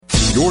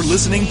You're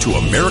listening to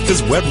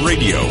America's Web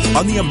Radio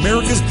on the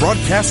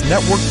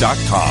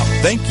AmericasBroadcastNetwork.com.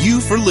 Thank you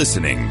for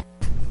listening.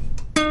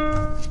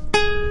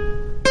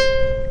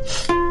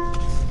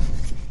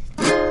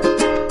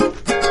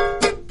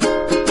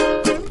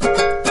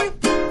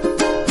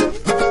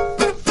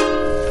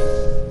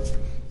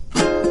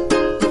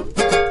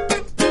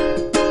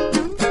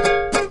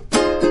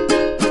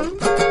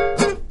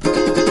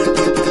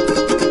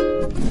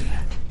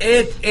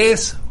 It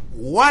is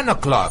 1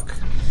 o'clock,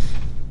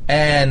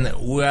 and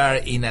we are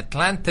in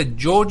Atlanta,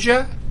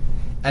 Georgia,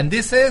 and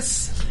this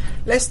is...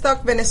 Let's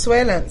Talk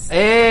Venezuelans.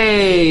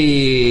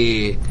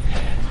 Hey!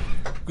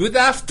 Good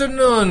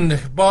afternoon,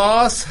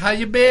 boss. How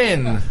you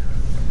been?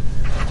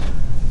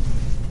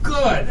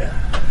 Good.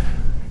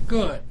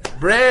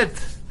 Brett,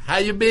 how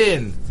you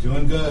been?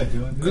 Doing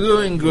good.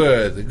 Doing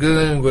good.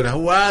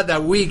 What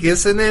a week,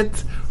 isn't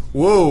it?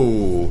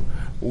 Whoa.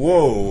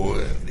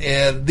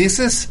 This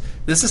is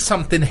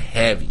something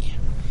heavy.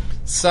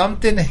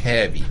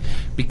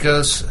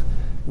 Because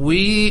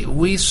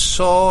we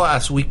saw,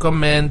 as we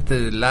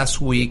commented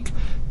last week,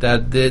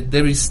 that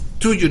there is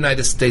two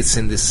United States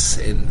in this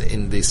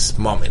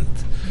moment.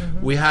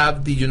 Mm-hmm. We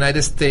have the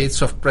United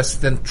States of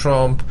President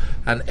Trump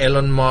and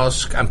Elon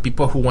Musk and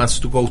people who wants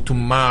to go to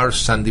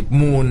Mars and the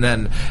moon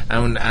and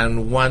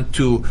want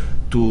to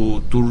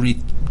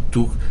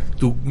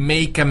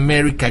make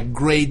America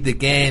great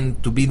again,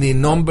 to be the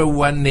number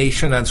one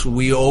nation as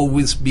we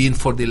always been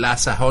for the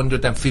last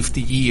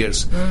 150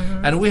 years.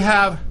 Mm-hmm. And we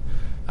have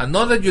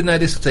another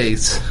United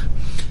States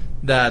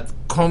that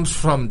comes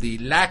from the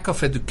lack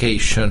of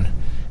education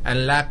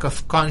and lack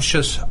of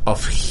conscious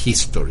of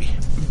history.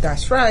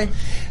 That's right.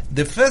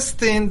 The first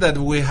thing that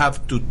we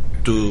have to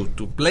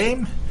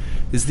blame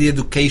is the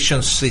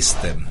education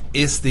system.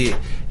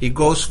 It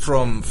goes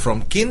from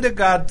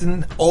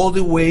kindergarten all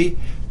the way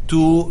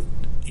to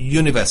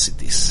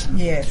universities.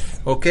 Yes.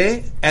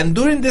 Okay? And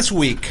during this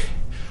week,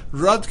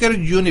 Rutgers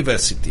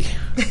University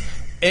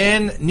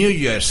in New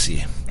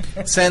Jersey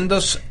sent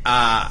us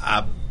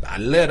a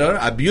letter,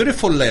 a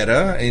beautiful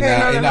letter in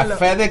a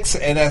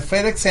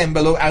FedEx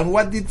envelope. And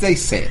what did they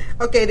say?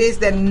 Okay, it is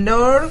the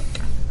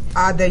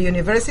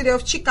University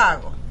of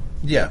Chicago.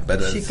 Yeah,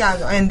 but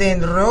Chicago, and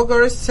then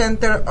Rutgers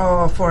Center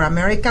for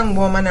American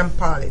Women and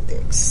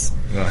Politics.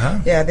 Uh-huh.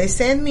 Yeah, they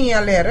sent me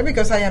a letter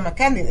because I am a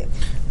candidate.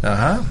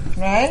 Uh-huh.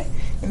 Right?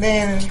 And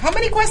then, how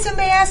many questions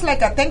they asked?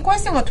 Like a 10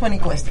 question or 20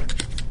 questions?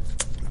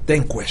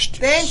 10 questions.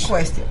 10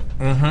 questions.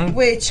 Mm-hmm.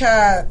 Which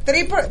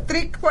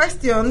three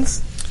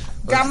questions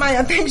got my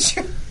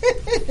attention.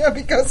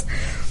 Because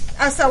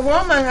as a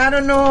woman, I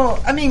don't know.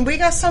 I mean, we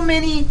got so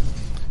many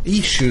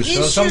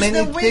issues so many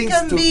that we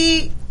can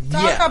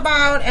talk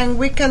about and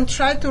we can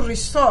try to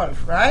resolve,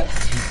 right?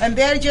 And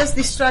they're just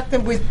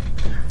distracted with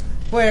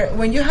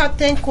when you have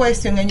 10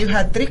 questions and you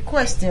have 3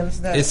 questions,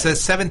 that it's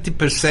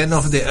 70%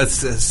 of the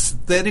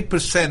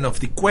 30% of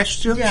the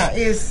questions. Yeah,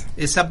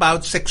 is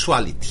about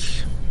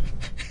sexuality.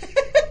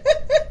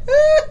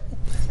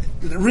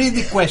 Read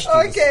the question.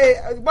 Okay,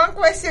 one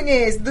question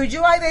is: do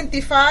you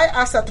identify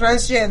as a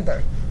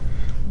transgender?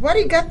 What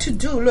you got to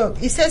do? Look,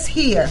 it says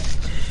here,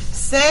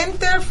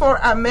 Center for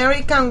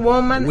American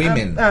Women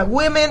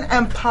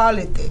and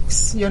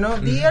Politics. You know,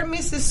 dear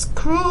Mrs.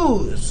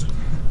 Cruz.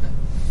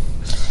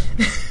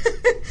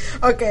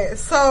 Okay,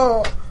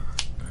 so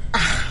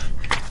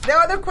the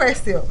other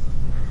question: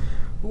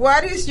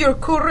 what is your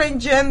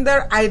current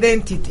gender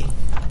identity?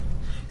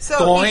 So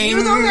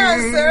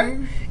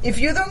Boing. if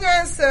you don't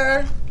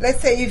answer,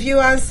 let's say if you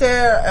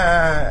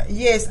answer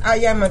yes, I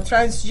am a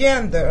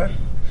transgender,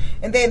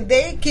 and then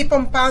they keep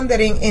on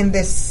pondering in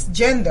this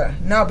gender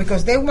now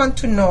because they want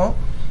to know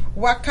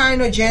what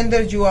kind of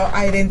gender you are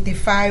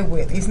identified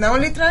with. It's not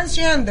only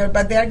transgender,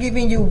 but they are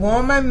giving you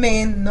woman,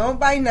 man,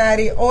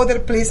 non-binary, other,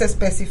 please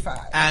specify.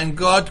 And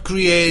God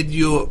created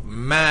you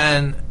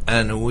man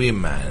and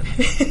women.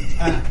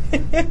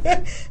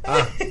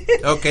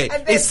 Okay,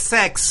 it's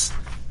sex,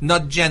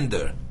 not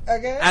gender.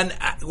 Okay. And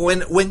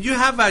when you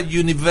have a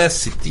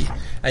university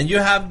and you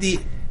have the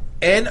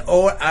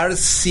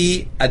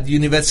NORC at the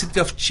University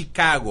of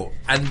Chicago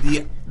and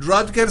the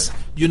Rutgers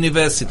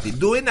University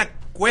doing a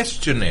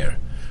questionnaire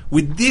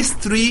with these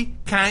 3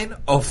 kind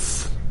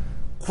of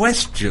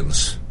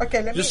questions.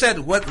 Okay, you said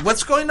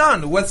what's going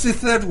on? What's the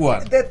third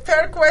one? The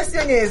third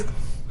question is,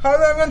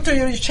 hold on to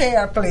your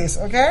chair, please.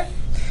 Okay,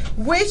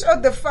 which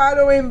of the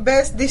following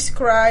best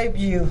describe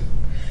you?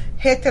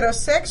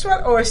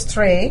 Heterosexual or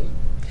straight?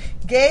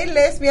 Gay,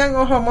 lesbian,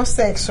 or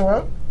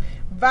homosexual?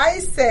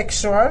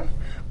 Bisexual?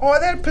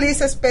 Other,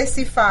 please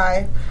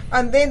specify.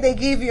 And then they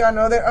give you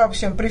another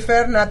option,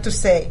 prefer not to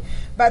say.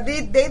 But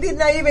they did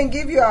not even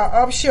give you an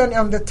option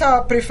on the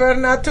top, prefer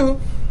not to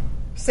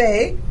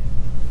say.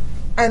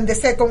 And the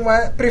second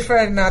one,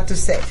 prefer not to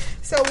say.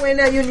 So when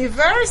a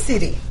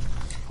university...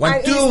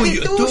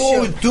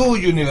 two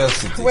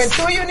universities. When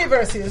 2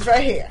 universities,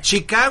 right here.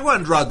 Chicago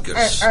and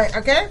Rutgers.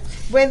 Okay?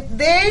 When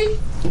they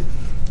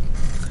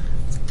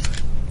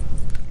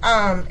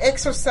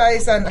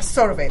exercise a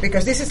survey,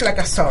 because this is like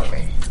a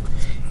survey,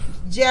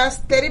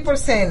 just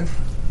 30%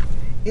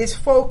 is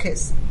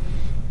focused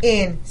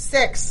in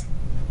sex.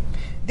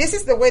 This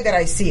is the way that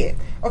I see it.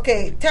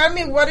 Okay, tell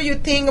me, what do you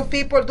think of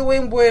people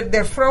doing with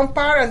their front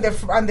part and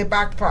the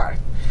back part?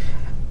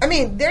 I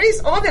mean, there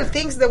is other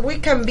things that we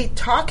can be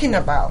talking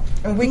about,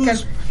 and we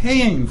Who's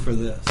paying for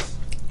this?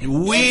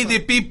 We the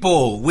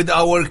people with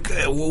our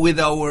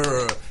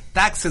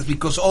taxes,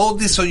 because all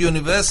these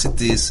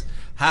universities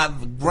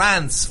have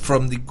grants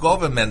from the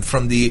government,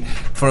 from the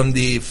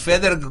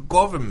federal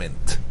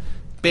government,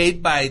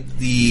 paid by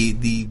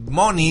the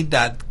money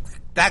that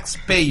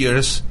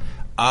taxpayers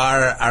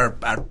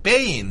are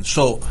paying.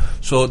 So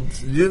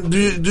do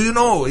you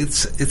know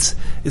it's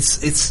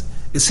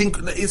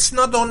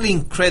not only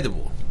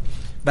incredible,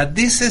 but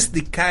this is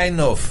the kind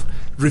of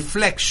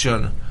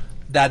reflection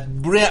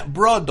that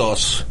brought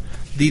us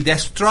the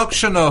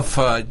destruction of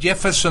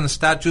Jefferson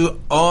statue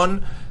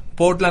on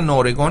Portland,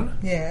 Oregon.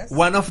 Yes.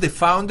 One of the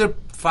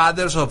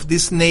fathers of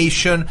this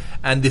nation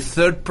and the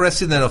third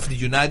president of the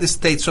United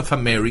States of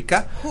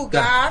America, who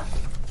got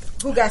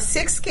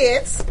 6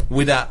 kids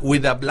with a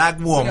black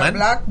woman, a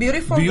black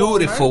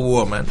beautiful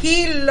woman.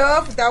 He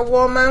loved that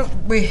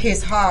woman with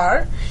his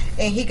heart,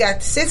 and he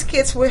got 6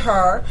 kids with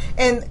her.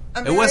 And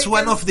it was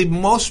one of the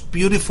most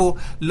beautiful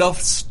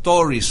love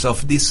stories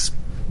of this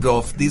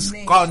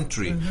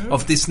country,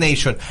 of this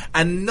nation,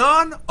 and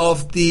none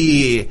of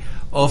the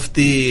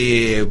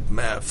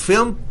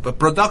film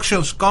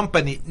productions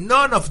company,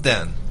 none of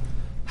them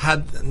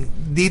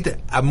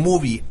did a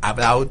movie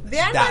about they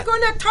are that. not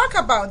going to talk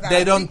about that.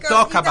 They don't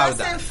talk about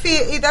that.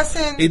 It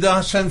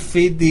doesn't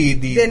fit the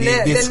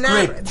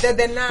script,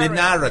 the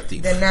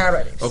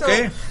narrative.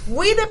 Okay? So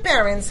we, the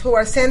parents who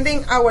are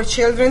sending our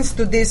children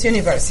to these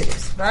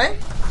universities, right?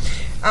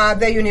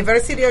 The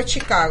University of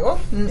Chicago,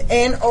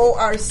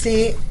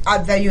 NORC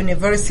at the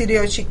University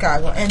of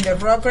Chicago, and the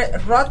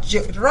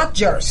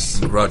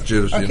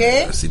Rutgers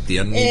University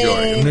in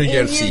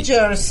New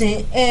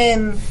Jersey,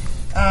 and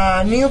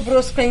New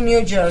Brunswick,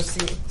 New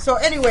Jersey. So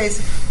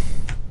anyways,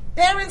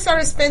 parents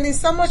are spending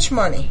so much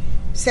money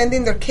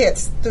sending their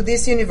kids to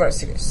these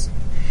universities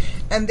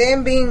and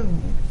then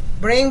being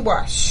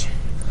brainwashed,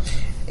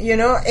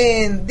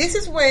 and this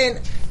is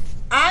when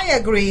I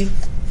agree,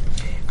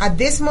 at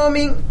this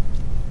moment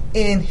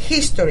in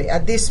history,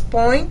 at this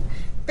point,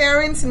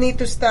 parents need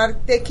to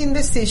start taking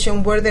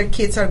decisions where their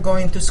kids are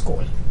going to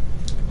school.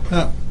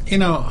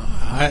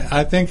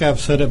 I think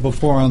I've said it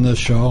before on this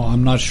show.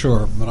 I'm not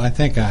sure, but I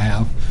think I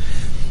have.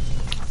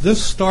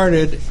 This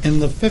started in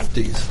the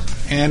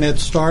 50s, and it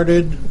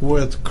started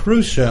with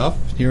Khrushchev.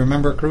 Do you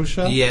remember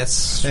Khrushchev?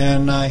 Yes.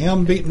 And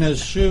him beating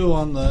his shoe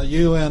on the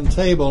UN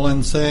table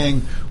and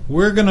saying,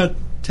 we're going to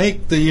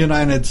take the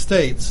United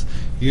States.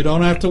 You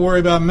don't have to worry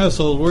about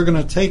missiles. We're going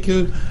to take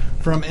you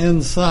from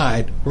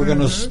inside. We're going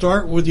to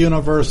start with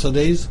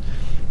universities.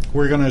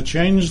 We're going to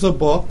change the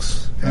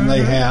books, and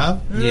they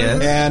have.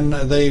 Yes. And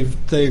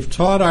they've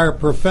taught our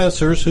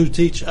professors who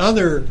teach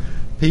other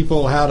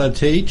people how to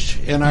teach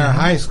in our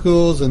high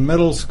schools and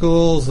middle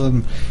schools,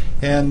 and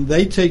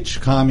they teach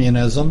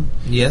communism.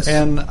 Yes.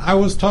 And I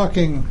was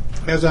talking,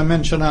 as I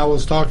mentioned,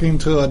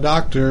 to a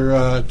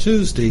doctor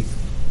Tuesday,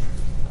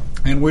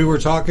 and we were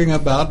talking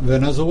about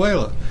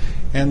Venezuela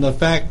and the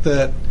fact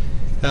that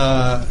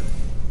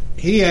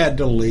he had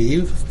to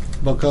leave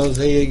because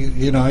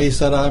he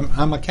said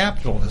I'm a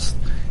capitalist,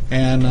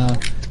 and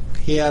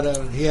he had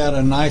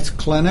a nice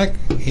clinic.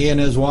 He and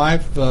his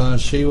wife,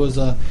 she was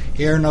a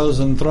ear, nose,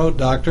 and throat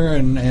doctor,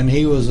 and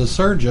he was a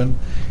surgeon.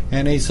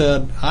 And he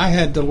said, I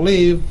had to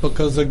leave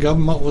because the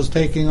government was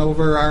taking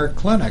over our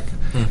clinic.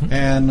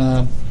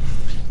 And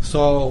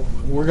so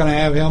we're going to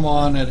have him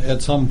on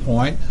at some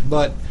point.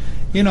 But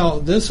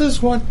this is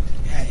what,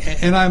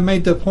 and I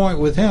made the point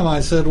with him.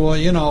 I said,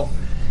 well,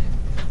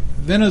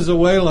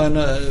 Venezuela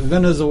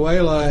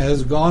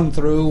has gone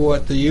through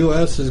what the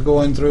U.S. is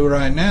going through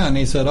right now, and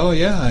he said, "Oh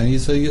yeah," he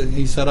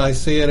said, "I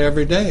see it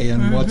every day,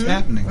 and what's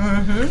happening."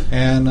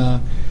 And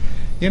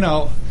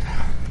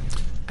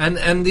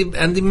and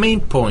the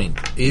main point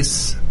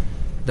is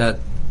that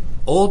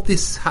all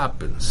this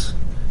happens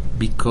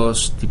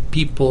because the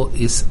people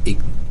is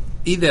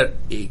either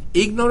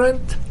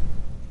ignorant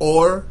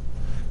or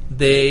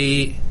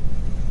they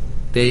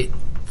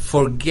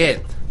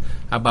forget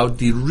about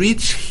the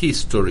rich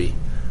history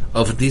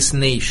of this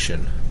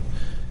nation.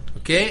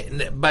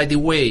 Okay? By the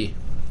way,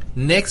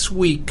 next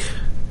week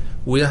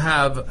we'll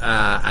have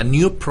a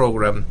new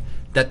program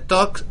that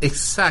talks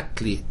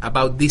exactly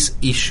about this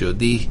issue,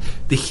 the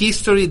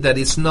history that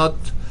is not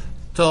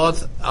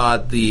taught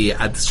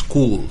at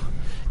school.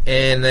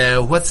 And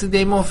what's the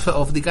name of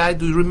the guy?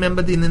 Do you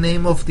remember the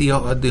name of the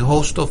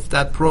host of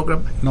that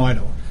program? No, I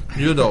don't.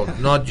 You don't?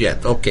 Not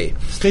yet. Okay.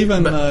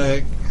 Stephen...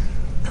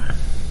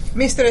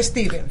 Mr.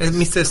 Stevens.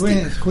 Mr.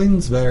 Stevens.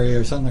 Queensberry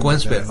or something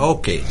Queensberry. like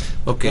that.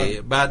 Okay.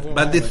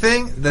 But the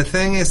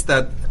thing is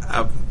that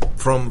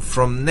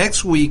from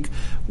next week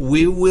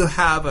we will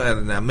have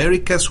an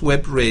America's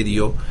Web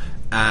Radio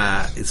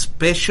a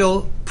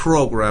special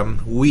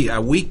program,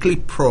 a weekly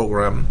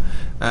program.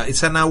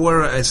 It's an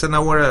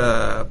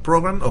hour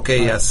program.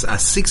 Okay, a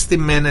 60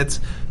 minutes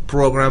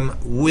program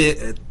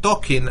with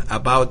talking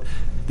about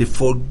the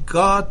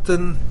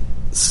forgotten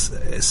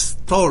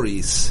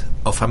stories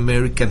of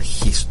American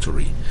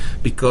history,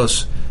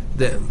 because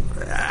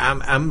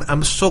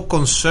I'm so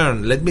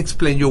concerned. Let me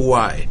explain you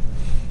why.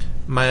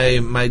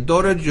 My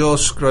daughter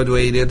just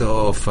graduated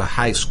of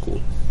high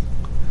school,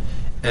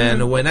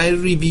 and when I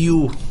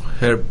review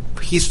her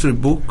history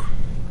book,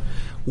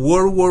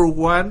 World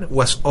War I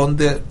was on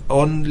the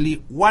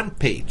only 1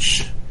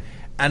 page,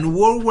 and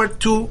World War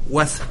II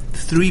was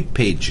 3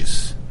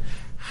 pages.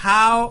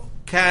 How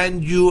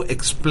can you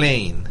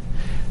explain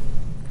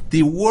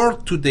the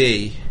world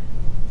today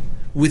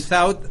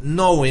without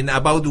knowing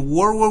about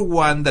World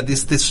War I, that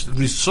is this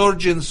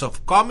resurgence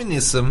of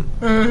communism,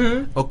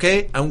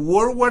 okay, and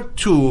World War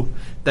II,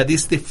 that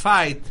is the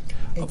fight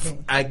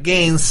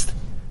against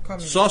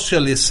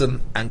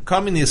socialism and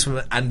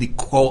communism and the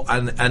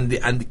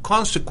the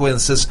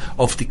consequences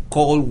of the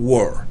Cold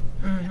War,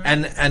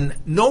 and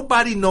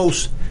nobody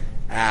knows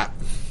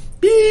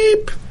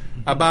beep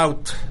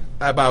about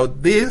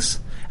this.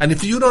 And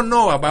if you don't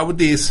know about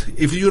this,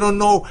 if you don't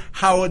know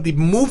how the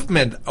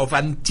movement of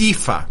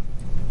Antifa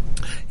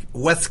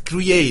was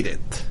created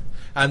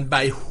and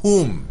by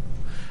whom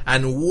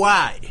and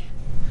why,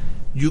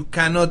 you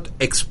cannot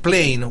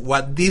explain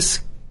what these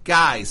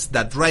guys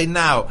that right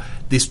now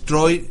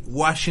destroy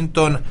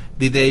Washington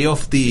the day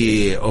of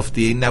the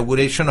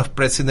inauguration of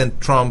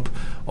President Trump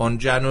on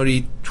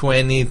January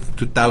 20,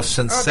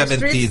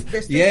 2017.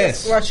 The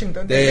streets of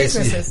Washington,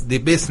 the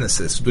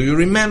businesses. Do you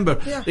remember?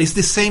 Yeah. It's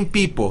the same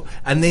people,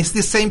 and it's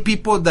the same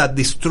people that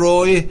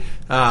destroy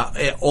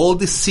all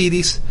the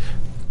cities,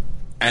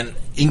 and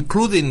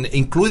including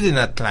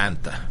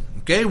Atlanta.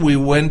 Okay, we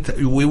went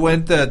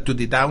to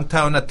the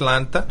downtown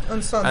Atlanta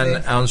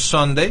on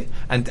Sunday,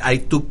 and I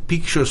took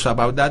pictures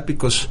about that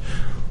because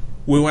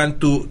we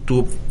want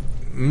to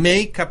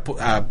make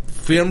a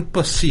firm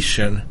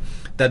position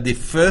that the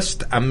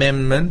First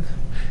Amendment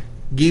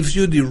gives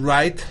you the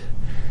right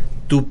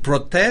to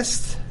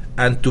protest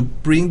and to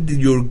bring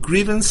your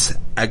grievance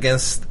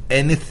against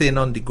anything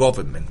on the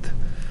government.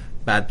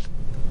 But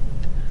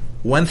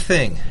one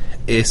thing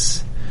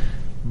is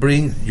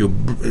bring your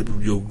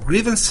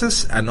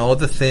grievances, and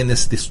other thing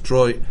is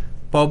destroy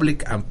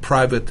public and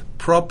private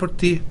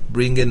property,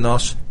 bringing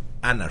us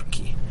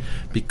anarchy.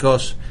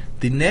 Because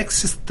the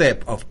next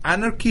step of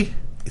anarchy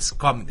is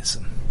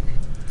communism.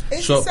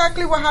 It's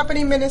exactly what happened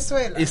in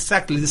Venezuela.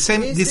 Exactly the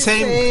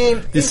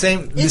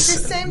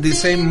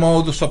same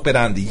modus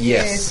operandi.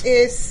 Yes,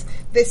 it's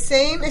the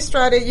same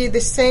strategy,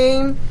 the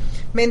same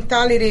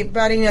mentality,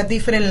 but in a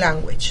different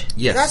language.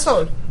 Yes, that's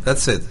all.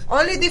 That's it.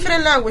 Only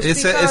different language.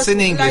 It's in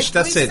English.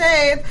 Like that's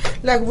it.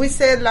 Like we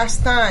said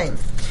last time,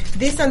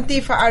 these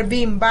Antifa are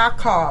being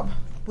backed up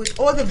with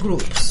other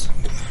groups,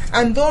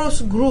 and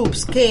those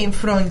groups came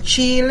from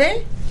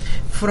Chile,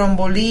 from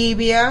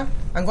Bolivia.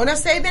 I'm gonna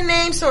say the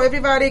name so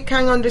everybody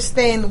can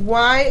understand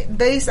why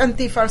these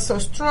Antifa are so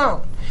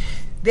strong.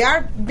 They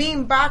are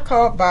being backed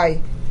up by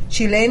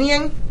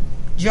Chilean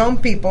young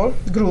people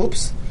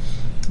groups,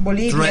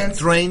 Bolivians,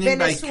 training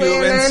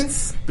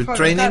Venezuelans,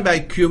 by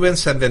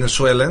Cubans and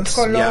Venezuelans,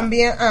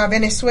 Colombian,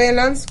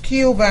 Venezuelans,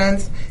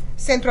 Cubans,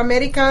 Central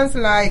Americans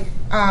like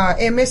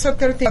Emerson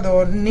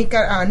Tertiador,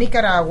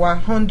 Nicaragua,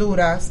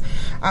 Honduras,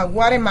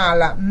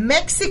 Guatemala,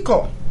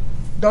 Mexico.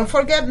 Don't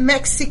forget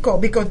Mexico,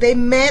 because they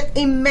met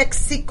in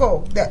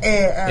Mexico.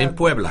 In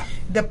Puebla.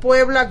 The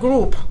Puebla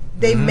group.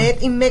 They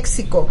met in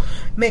Mexico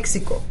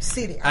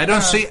City. I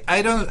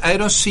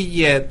don't see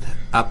yet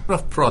a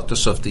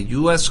protest of the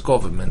U.S.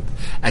 government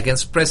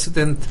against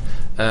President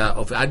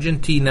of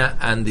Argentina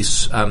and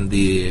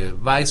the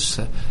Vice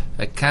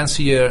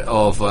Chancellor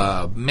of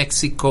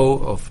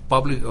Mexico of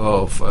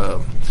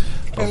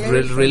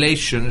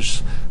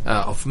Relations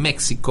of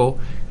Mexico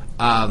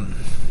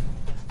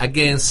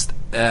against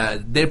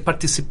their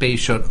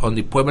participation on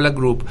the Puebla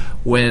group,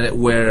 where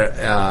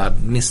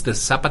Mr.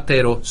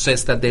 Zapatero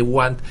says that they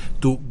want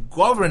to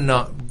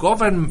governanza.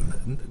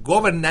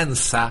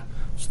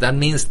 So that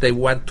means they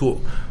want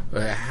to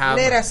have.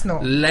 Let us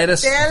know.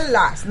 Tell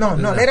us. No.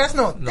 Let us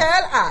know.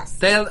 Tell us.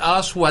 Tell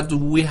us what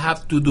we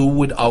have to do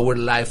with our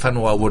life and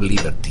our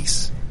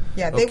liberties.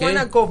 Yeah, they want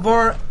to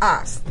govern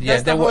us.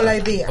 That's the whole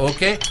idea.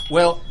 Okay.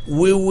 Well,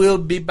 we will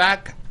be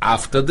back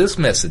after these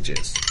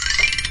messages.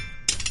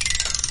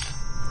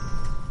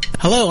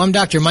 Hello, I'm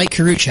Dr. Mike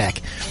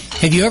Karuchak.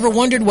 Have you ever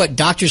wondered what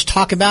doctors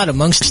talk about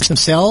amongst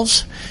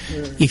themselves?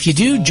 If you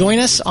do, join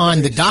us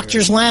on the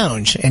Doctor's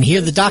Lounge and hear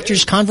the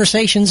doctors'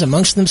 conversations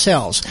amongst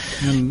themselves.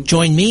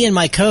 Join me and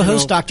my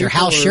co-host, Dr.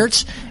 Hal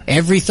Schertz,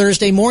 every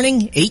Thursday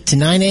morning, 8 to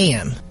 9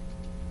 a.m.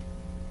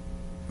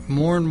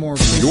 More and more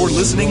people. You're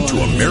listening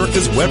to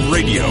America's Web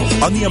Radio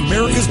on the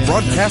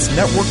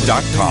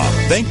AmericasBroadcastNetwork.com.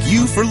 Thank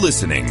you for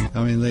listening.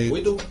 I mean,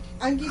 We do.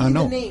 I'm giving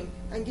the name.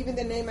 I'm giving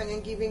the name, and I'm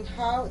giving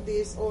how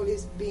this all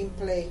is being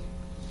played.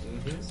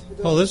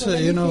 Oh, this is,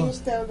 Can you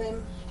tell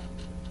them?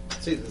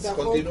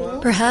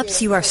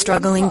 Perhaps you are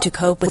struggling to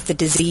cope with the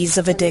disease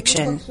of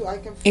addiction.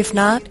 If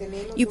not,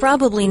 you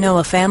probably know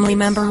a family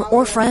member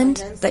or friend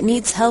that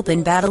needs help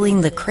in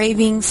battling the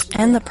cravings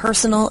and the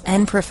personal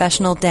and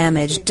professional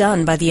damage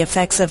done by the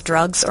effects of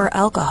drugs or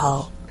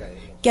alcohol.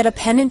 Get a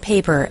pen and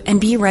paper and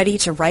be ready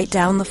to write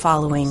down the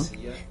following.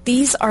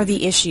 These are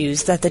the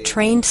issues that the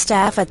trained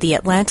staff at the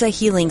Atlanta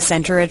Healing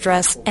Center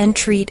address and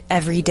treat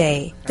every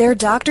day. Their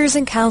doctors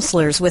and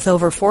counselors with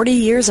over 40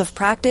 years of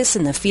practice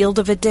in the field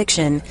of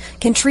addiction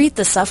can treat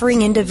the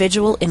suffering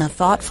individual in a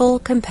thoughtful,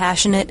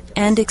 compassionate,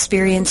 and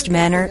experienced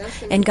manner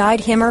and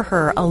guide him or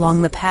her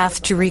along the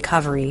path to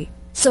recovery.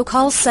 So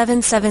call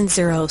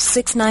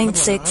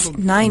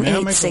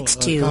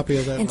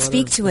 770-696-9862 and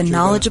speak to a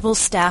knowledgeable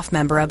staff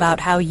member about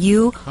how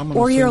you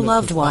or your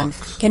loved one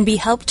can be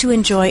helped to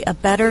enjoy a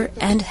better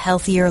and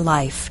healthier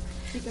life.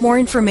 More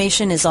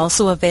information is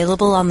also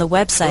available on the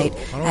website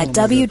at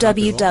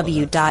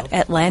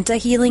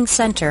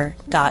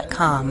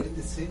www.atlantahealingcenter.com.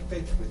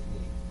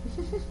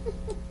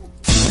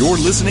 You're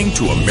listening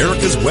to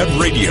America's Web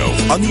Radio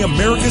on the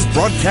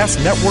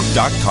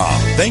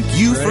AmericasBroadcastNetwork.com. Thank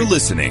you for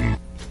listening.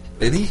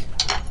 Ready?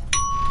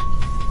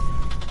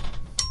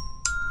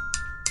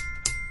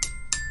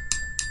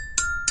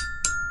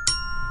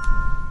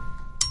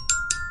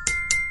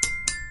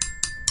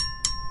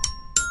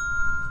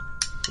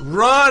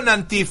 Run,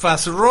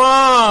 Antifas,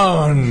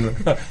 run!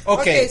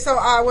 Okay, so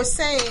I was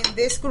saying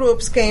these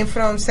groups came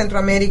from Central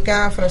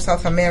America, from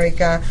South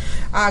America.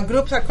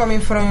 Groups are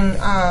coming from,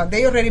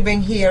 they already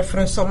been here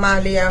from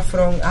Somalia,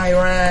 from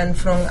Iran,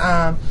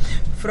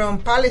 from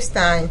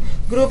Palestine,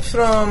 groups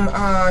from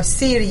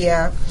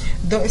Syria,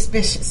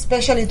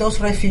 especially those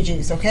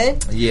refugees, okay?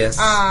 Yes.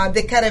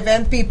 The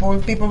Caravan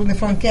people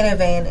from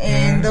Caravan,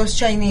 and those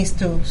Chinese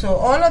too. So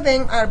all of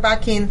them are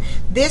backing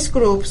these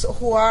groups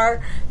who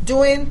are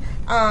doing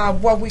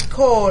what we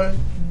call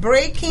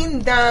breaking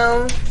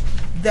down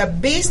the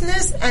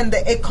business and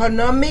the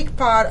economic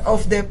part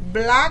of the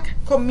black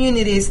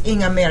communities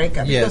in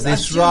America. Yes,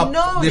 disrupt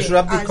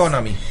the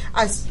economy.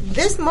 As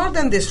this more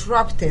than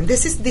disrupting,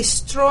 this is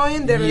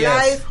destroying their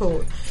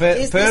livelihood.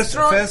 First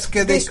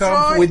they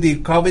come with the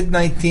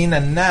COVID-19,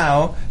 and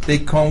now they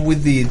come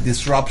with the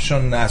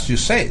disruption, as you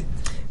said.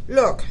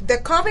 Look, the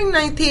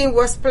COVID-19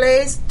 was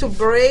placed to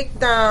break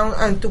down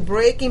and to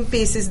break in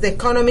pieces the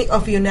economy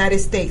of the United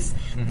States,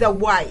 the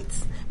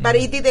whites. But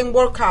it didn't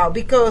work out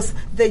because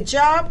the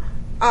job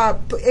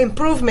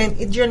improvement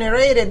it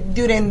generated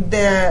during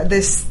the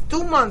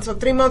 2 months or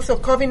 3 months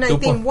of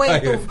COVID-19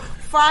 went to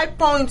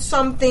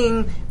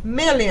 5-point-something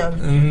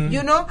million.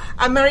 You know,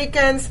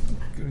 Americans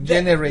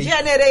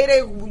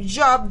generated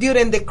job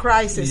during the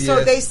crisis. Yes.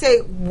 So they say,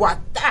 what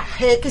the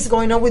heck is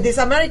going on with this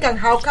American?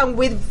 How can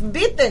we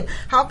beat them?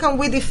 How can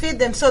we defeat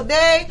them? So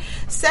they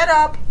set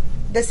up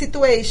the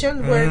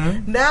situation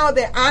where now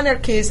the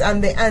anarchists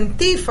and the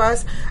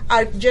Antifas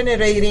are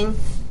generating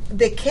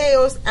the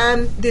chaos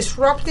and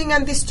disrupting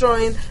and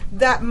destroying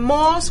the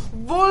most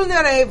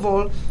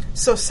vulnerable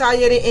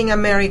society in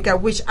America,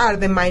 which are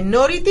the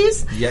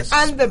minorities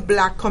and the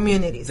black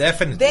communities.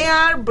 Definitely. They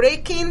are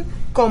breaking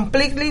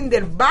completely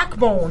their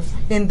backbone.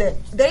 And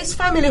there's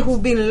family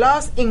who've been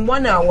lost in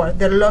 1 hour.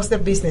 They lost their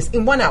business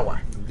in 1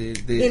 hour.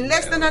 In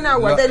less than an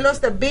hour, they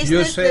lost their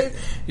business. They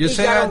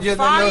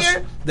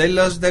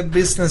lost their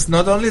business.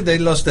 Not only they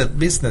lost their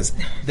business,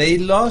 they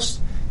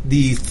lost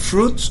the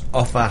fruits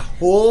of a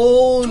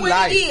whole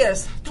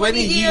 20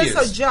 years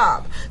of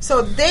job.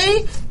 So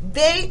they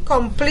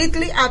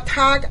completely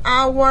attack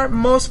our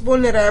most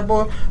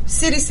vulnerable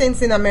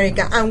citizens in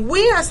America, and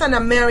we as an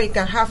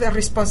American have a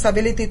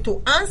responsibility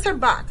to answer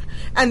back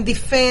and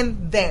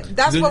defend them.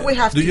 That's what we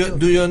have to do.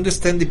 Do you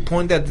understand the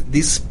point that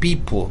these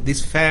people,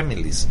 these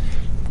families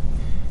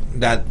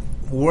that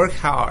work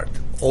hard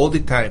all the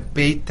time,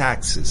 pay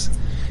taxes,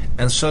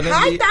 and suddenly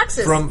high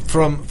taxes from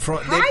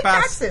high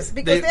taxes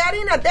because they are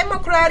in a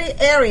Democratic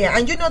area,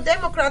 and you know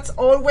Democrats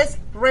always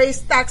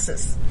raise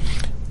taxes,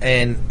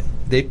 and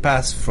they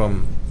pass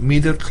from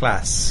middle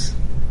class,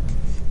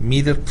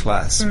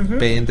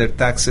 paying their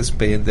taxes,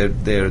 paying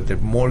their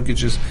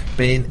mortgages,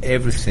 paying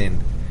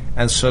everything,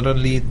 and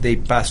suddenly they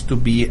pass to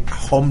be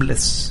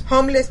homeless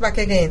back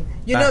again.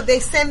 You know, they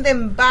send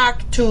them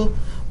back to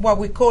what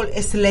we call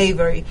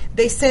slavery.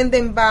 They send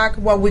them back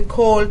what we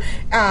call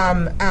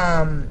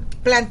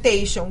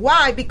plantation.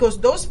 Why? Because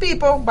those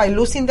people, by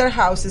losing their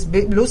houses,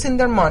 losing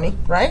their money,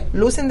 right,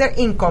 losing their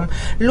income,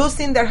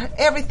 losing their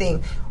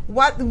everything,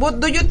 what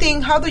do you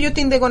think? How do you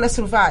think they're going to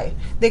survive?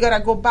 They're going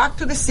to go back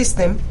to the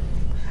system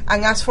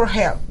and ask for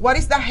help. What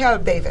is that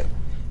help, David?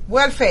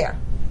 Welfare.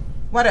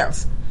 What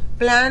else?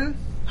 Plan.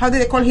 How do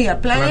they call here?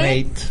 Plan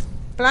 8.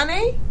 Plan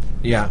A?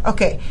 Yeah.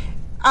 Okay.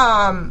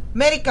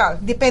 Medical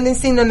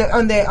dependency on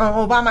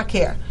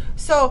Obamacare.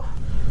 So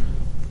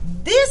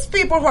these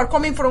people who are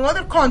coming from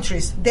other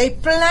countries, they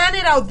plan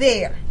it out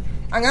there.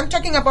 And I'm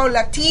talking about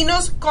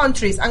Latinos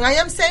countries. And I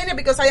am saying it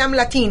because I am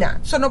Latina.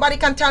 So nobody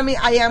can tell me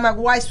I am a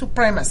white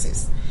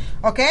supremacist.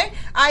 Okay?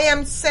 I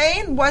am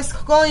saying what's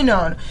going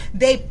on.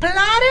 They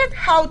plotted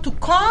how to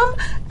come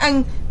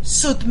and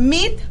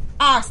submit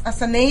us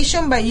as a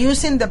nation by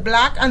using the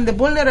black and the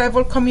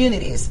vulnerable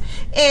communities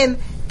and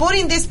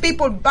putting these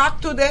people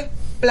back to the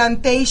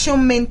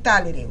plantation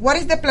mentality. What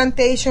is the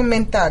plantation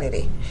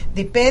mentality?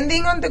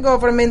 Depending on the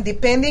government,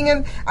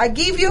 I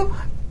give you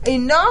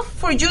enough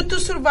for you to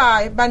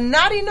survive, but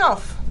not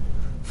enough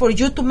for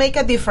you to make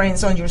a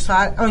difference on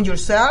yourself, on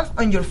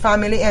your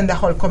family, and the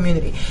whole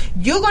community.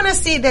 You're going to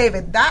see,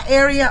 David, that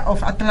area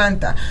of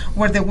Atlanta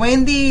where the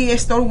Wendy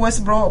store was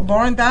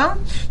burned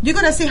down, you're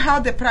going to see how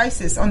the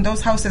prices on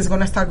those houses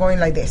going to start going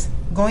like this.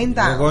 Going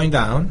down. They're going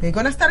down. They're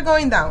going to start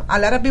going down. A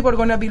lot of people are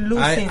going to be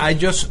losing. I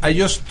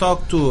just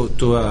talked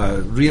to a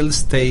real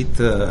estate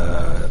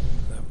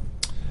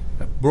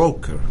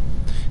broker.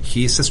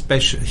 He's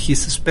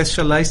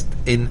specialized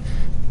in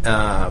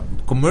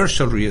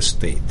commercial real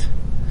estate.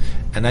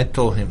 And I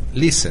told him,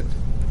 listen,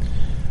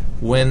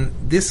 when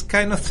this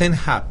kind of thing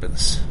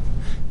happens,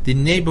 the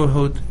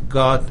neighborhood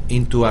got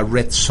into a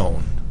red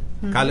zone,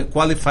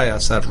 qualify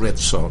as a red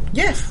zone.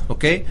 Yes.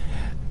 Okay?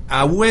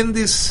 A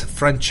Wendy's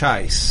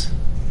franchise,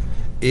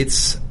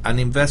 it's an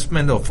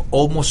investment of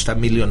almost $1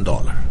 million.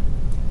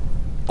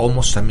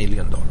 Almost $1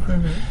 million.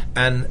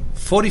 And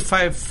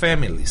 45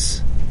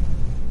 families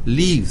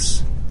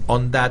lives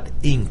on that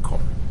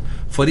income.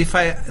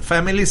 45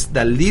 families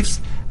that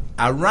lives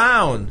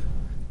around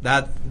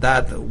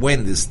that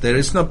Wendy's. There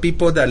is no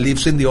people that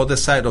lives in the other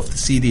side of the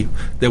city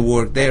that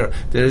work there.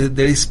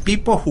 There is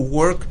people who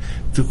work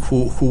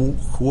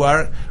who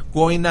are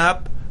going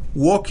up,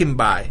 walking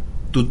by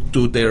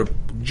to their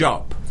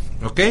job.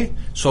 Okay,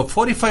 so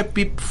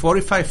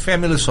 45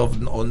 families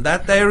on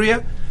that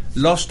area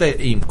lost their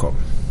income.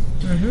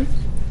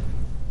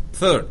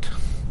 Third,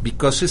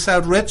 because it's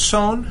a red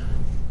zone,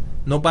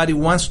 nobody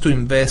wants to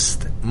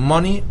invest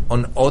money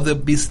on other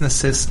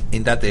businesses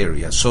in that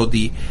area. So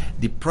the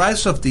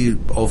price of the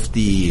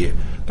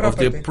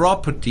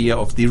property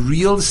of the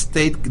real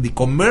estate, the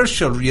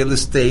commercial real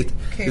estate,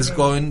 is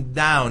going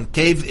down,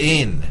 cave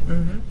in.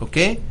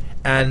 Okay,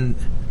 and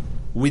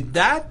with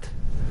that,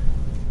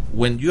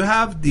 when you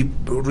have the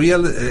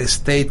real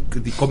estate,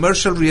 the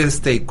commercial real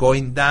estate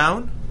going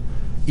down,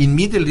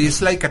 immediately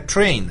it's like a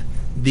train.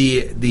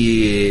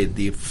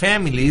 The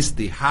families,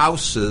 the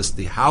houses,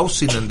 the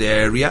housing in the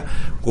area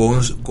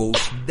goes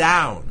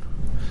down.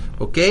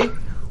 Okay,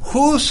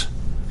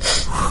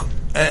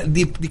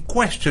 the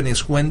question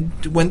is when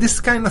this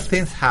kind of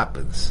thing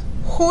happens,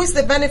 who is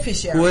the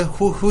beneficiary?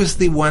 Who is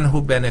the one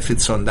who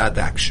benefits on that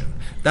action?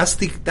 That's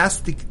the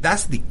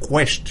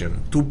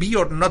question. To be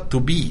or not to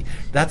be.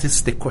 That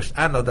is the question.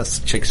 I know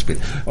that's Shakespeare.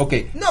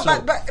 Okay. No,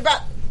 so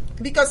but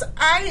because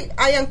I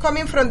am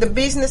coming from the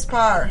business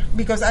part,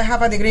 because I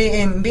have a degree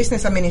in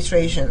business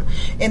administration,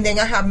 and then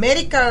I have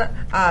medical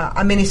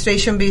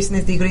administration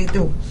business degree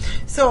too.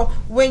 So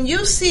when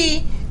you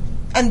see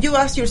and you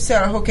ask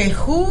yourself, okay,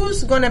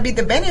 who's going to be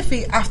the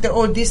benefit after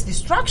all this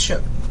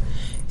destruction?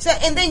 So,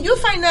 and then you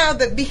find out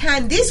that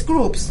behind these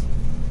groups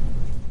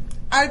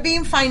are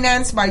being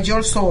financed by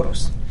George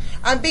Soros.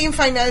 I'm being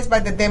financed by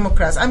the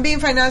Democrats. I'm being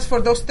financed for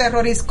those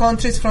terrorist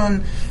countries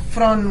from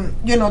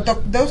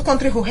those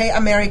countries who hate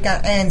America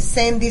and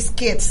send these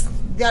kids.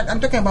 I'm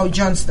talking about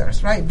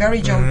youngsters, right? Very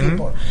young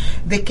people.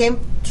 They came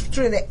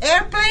through the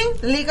airplane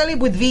legally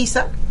with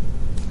visa,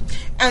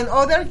 and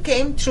others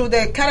came through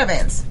the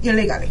caravans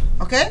illegally.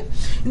 Okay,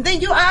 and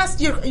then you ask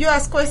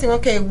question.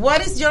 Okay,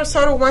 what is George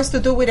Soros wants to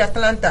do with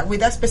Atlanta,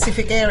 with that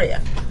specific area?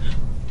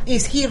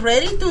 Is he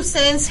ready to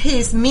send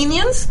his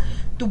minions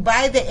to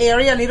buy the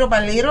area little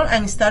by little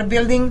and start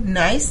building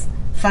nice,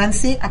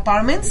 fancy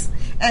apartments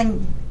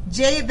and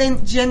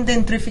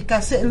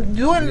gentrification?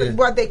 Doing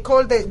what they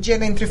call the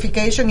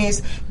gentrification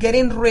is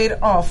getting rid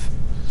of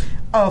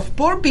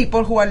poor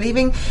people who are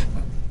living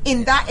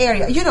in that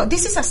area.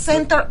 This is a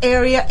center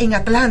area in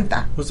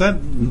Atlanta. Was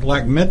that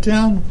like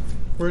Midtown?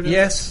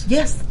 Yes.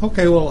 Yes.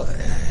 Okay, well,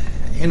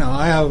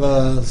 I have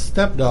a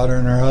stepdaughter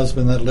and her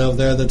husband that live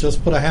there that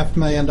just put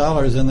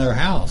 $500,000 in their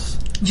house.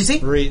 You see?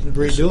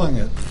 Redoing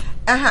it.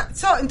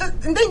 So and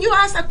then you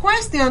ask a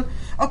question.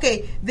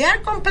 Okay, they are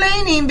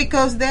complaining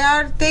because they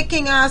are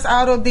taking us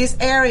out of this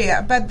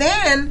area, but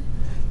then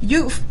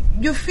you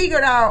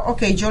figure out,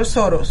 okay, George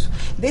Soros.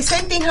 The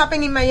same thing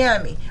happened in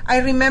Miami. I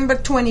remember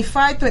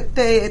 25 to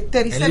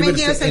 37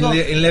 years ago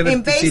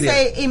in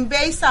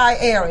Bayside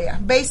area.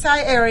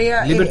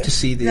 Liberty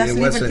City. That's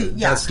Liberty.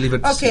 That's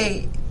Liberty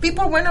City.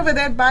 People went over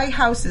there buy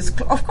houses.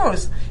 Of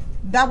course,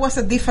 that was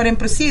a different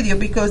procedure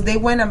because they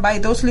went and buy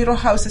those little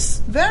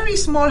houses, very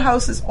small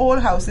houses, old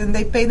houses, and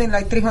they paid them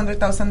like $300,000,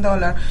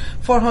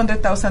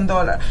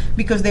 $400,000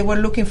 because they were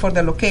looking for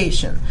the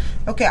location.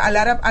 Okay, a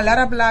lot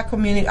of black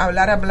community, a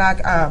lot of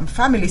black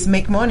families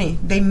make money.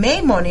 They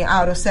made money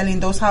out of selling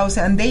those houses,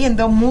 and they end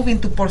up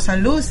moving to Port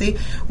St. Lucie,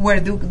 where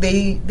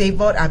they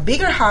bought a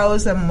bigger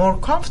house and more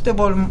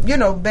comfortable,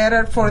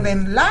 better for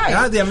them life.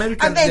 Yeah, the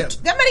American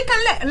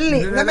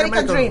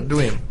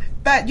dream.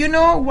 But you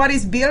know what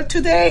is built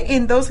today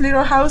in those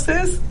little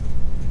houses?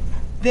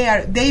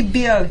 They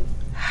build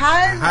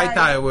high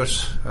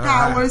towers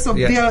of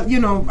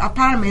build,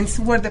 apartments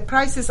where the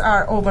prices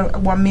are over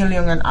 $1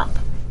 million and up.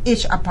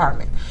 each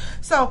apartment.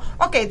 So,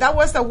 okay, that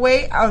was the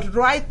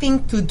right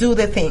thing to do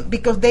the thing,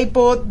 because they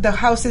bought the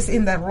houses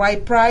in the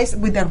right price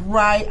with the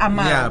right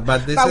amount. Yeah,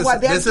 but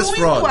what they're this is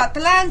doing fraud. to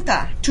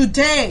Atlanta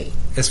today,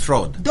 It's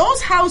fraud.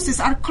 those houses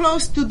are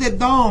close to the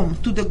dome,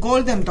 to the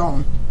Golden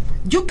Dome.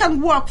 You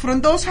can walk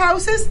from those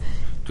houses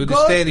To the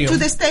stadium. To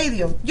the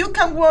stadium. You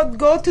can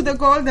go to the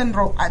Golden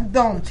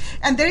Dome.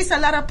 And there is a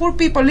lot of poor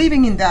people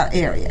living in that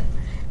area.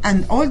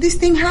 And all this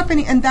thing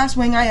happening, and that's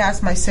when I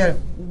ask myself,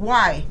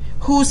 why?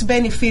 Who's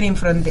benefiting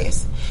from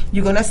this?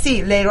 You're going to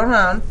see later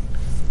on,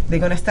 they're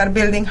going to start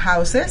building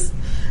houses,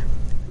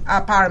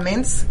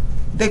 apartments.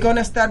 They're going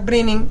to start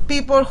bringing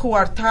people who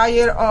are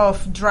tired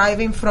of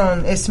driving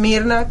from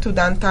Smyrna to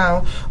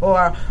downtown,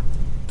 or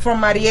from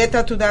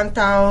Marietta to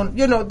downtown.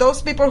 You know,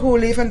 those people who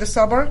live in the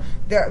suburb,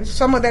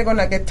 some of them are going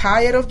to get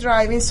tired of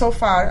driving so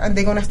far, and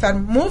they're going to start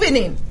moving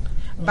in,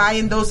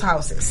 buying those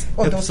houses.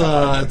 Or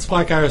It's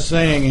like I was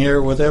saying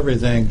here with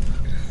everything,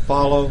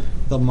 follow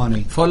the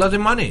money. Follow the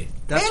money.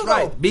 That's Bingo.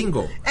 right.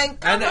 Bingo. And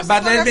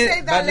but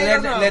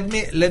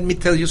let me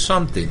tell you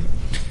something.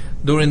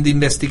 During the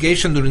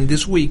investigation during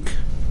this week,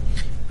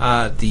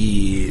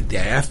 the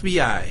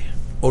FBI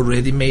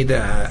already made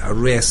an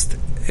arrest.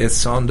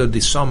 It's under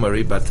the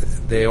summary, but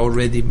they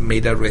already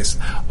made arrest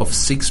of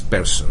 6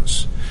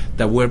 persons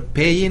that were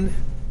paying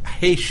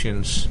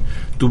Haitians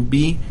to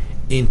be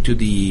into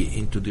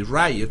the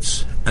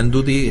riots and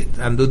do the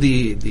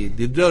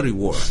dirty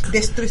work.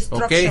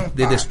 Destruction okay, part.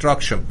 the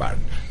destruction part.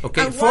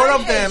 Okay, And 4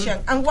 of Haitian?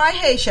 them. And why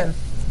Haitian?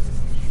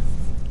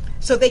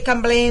 So they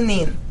can blend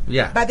in.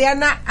 Yeah. But they are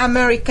not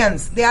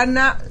Americans. They are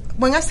not.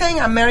 When I'm saying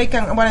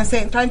American, what I'm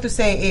trying to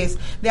say is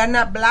they are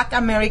not Black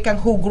American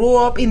who grew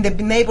up in the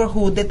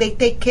neighborhood, that they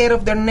take care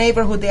of their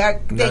neighborhood. They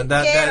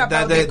care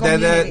about the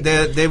community.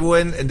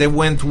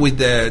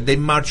 They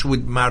marched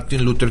with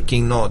Martin Luther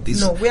King. No,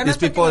 we are not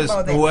talking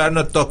about them. We are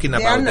not talking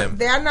about them.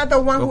 They are not the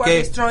ones who are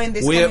destroying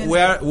this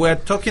community. We are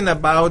talking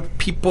about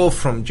people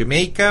from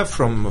Jamaica,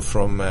 from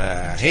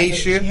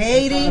Haiti.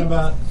 Haiti.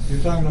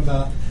 You're talking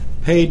about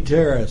paid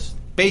terrorists.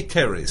 Paid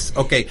terrorists.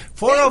 Okay,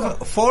 four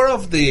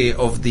of the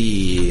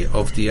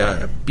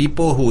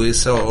people who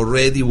is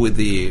already with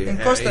the in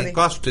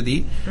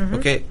custody. Mm-hmm.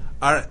 Okay,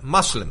 are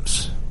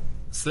Muslims,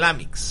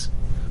 Islamics,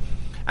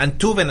 and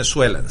 2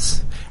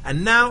 Venezuelans.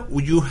 And now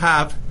you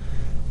have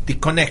the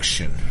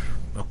connection,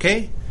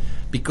 okay?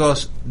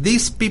 Because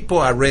these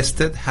people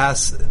arrested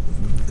has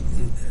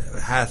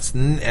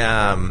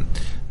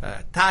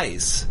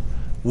ties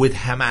with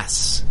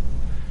Hamas,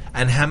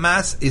 and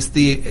Hamas is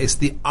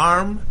the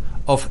arm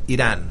of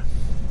Iran.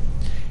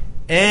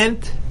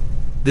 And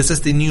this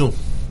is the new.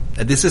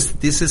 This is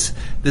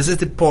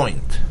the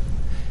point.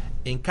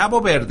 In Cabo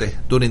Verde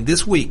during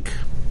this week,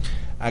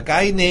 a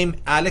guy named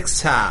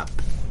Alex Saab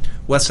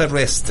was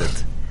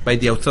arrested by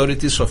the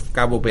authorities of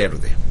Cabo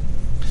Verde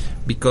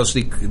because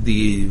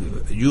the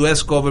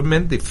U.S.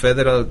 government, the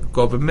federal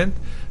government,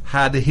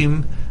 had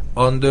him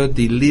under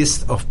the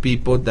list of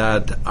people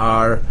that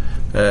are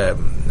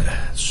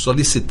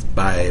solicited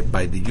by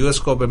the U.S.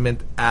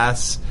 government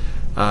as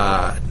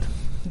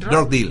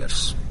drug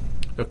dealers.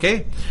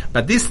 Okay,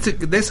 but this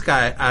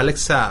guy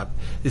Alex Saab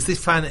is the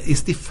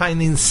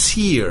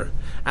financier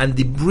and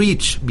the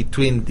bridge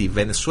between the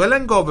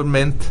Venezuelan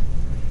government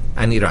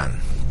and Iran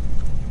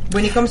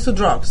when it comes to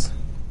drugs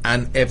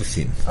and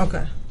everything.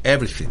 Okay,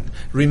 everything.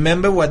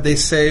 Remember what they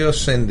say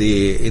us in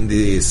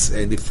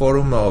the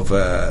forum of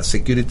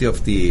security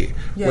of the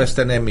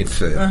Western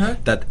Hemisphere,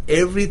 that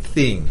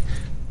everything,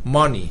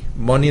 money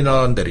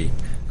laundering,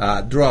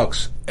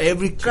 drugs,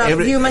 every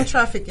human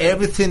trafficking,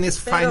 everything is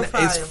financing.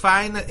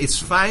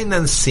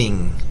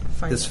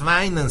 It's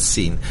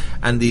financing,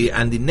 and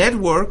the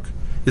network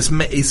is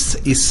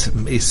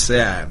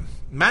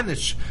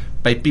managed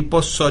by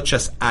people such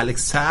as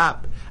Alex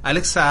Saab.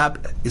 Alex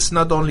Saab is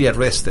not only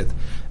arrested,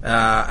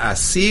 a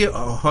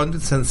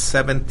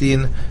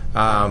C-117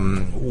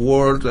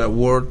 world.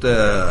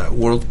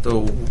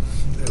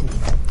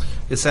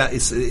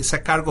 It's a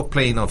cargo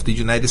plane of the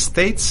United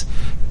States.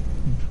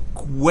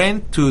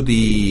 Went to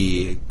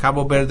the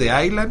Cabo Verde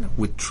island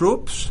with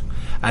troops,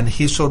 and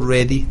he's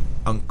already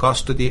on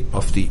custody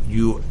of the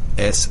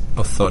U.S.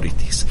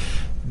 authorities.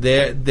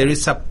 There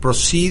is a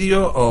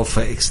procedure of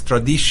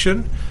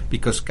extradition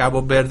because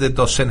Cabo Verde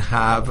doesn't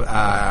have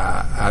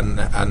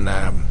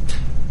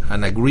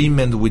an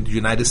agreement with the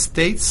United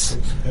States.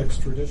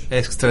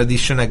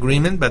 Extradition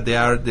agreement, but they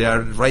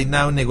are right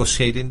now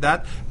negotiating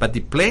that. But the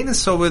plane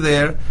is over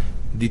there,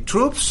 the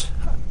troops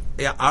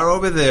are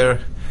over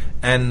there,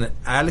 and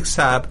Alex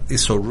Saab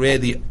is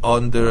already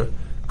under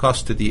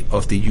custody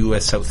of the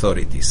U.S.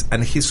 authorities,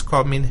 and he's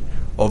coming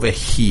over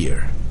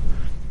here.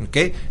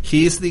 Okay,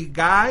 he is the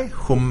guy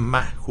who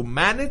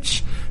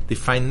managed the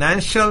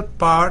financial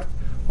part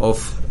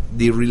of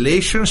the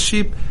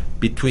relationship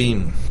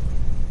between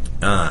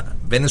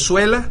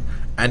Venezuela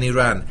and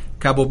Iran.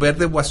 Cabo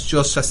Verde was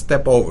just a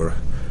step over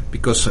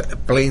because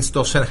planes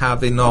doesn't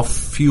have enough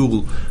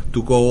fuel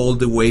to go all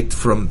the way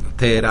from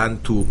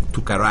Tehran to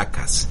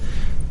Caracas.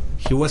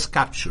 He was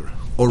captured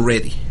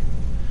already.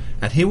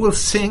 and he will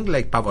sing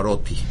like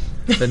Pavarotti.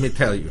 Let me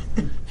tell you,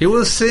 he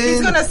will sing.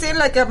 He's gonna sing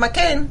like a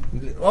McCain.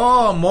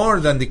 Oh, more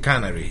than the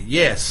Canary,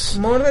 yes.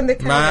 More than the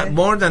Canary.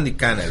 More than the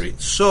Canary.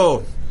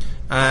 So,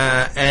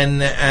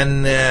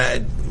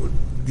 the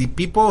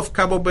people of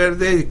Cabo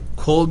Verde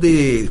call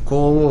Uber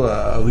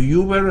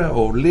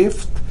or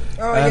Lyft.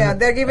 Oh yeah,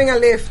 they're giving a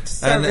Lyft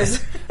service.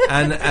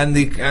 and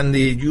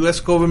the U.S.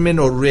 government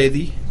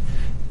already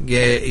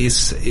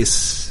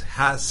has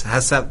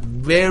a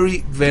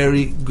very,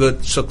 very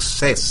good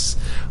success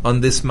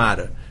on this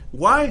matter.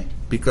 Why?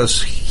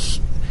 Because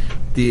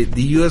the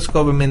U.S.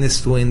 government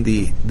is doing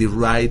the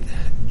right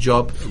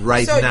job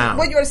now. So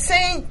what you're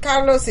saying,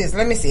 Carlos, is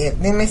let me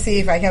see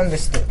if I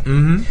understood.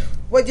 Mm-hmm.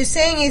 What you're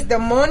saying is the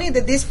money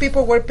that these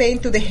people were paying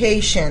to the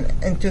Haitian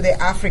and to the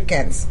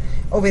Africans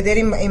over there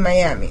in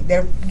Miami,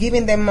 they're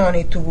giving them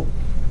money to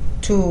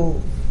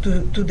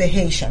the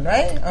Haitian,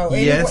 right? Or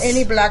yes.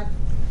 any black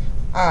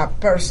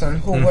person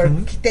who were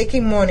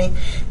taking money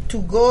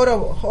to go to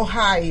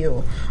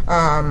Ohio,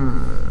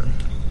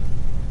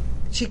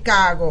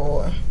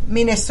 Chicago,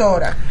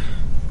 Minnesota.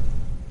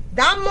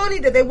 That money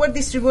that they were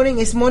distributing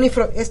is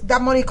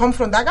that money come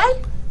from that guy?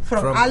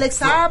 From Alex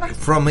Saab?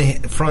 From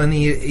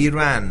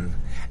Iran.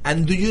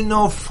 And do you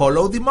know,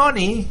 follow the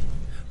money.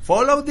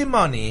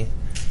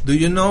 Do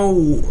you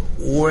know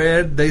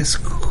where this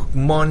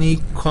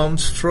money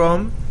comes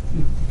from?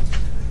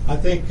 I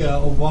think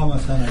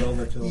Obama sent it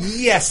over to us.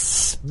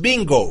 Yes,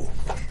 bingo.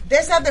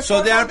 These are the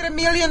 $400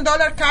 million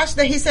cash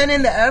that he sent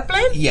in the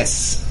airplane?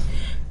 Yes.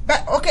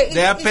 But, okay, it's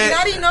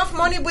not enough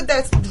money with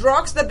the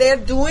drugs that they're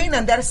doing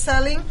and they're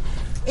selling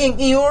in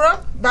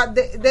Europe, but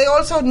they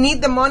also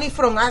need the money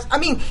from us. I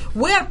mean,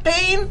 we are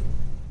paying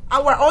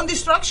our own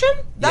destruction?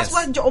 That's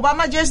what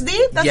Obama just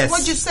did? That's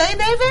what you say,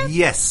 David?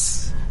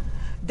 Yes.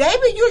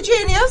 David, you're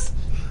genius.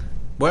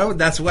 Well,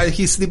 that's why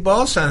he's the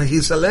boss and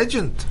he's a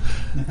legend.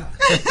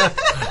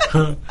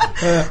 Oh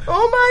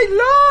my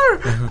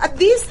Lord!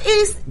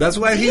 That's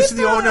why he's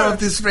the owner of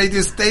this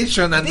radio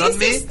station and not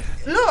me.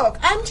 Look,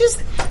 I'm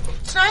just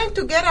trying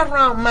to get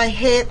around my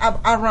head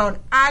around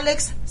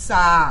Alex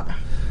Saab.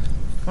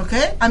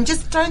 Okay? I'm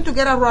just trying to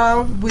get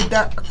around with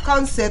that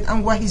concept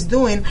and what he's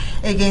doing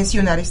against the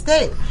United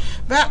States.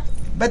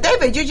 But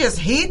David, you just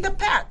hit the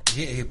pad.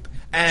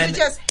 And you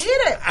just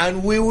hit it.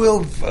 And we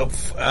will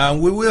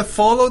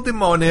follow the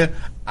money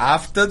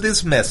after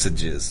these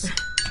messages.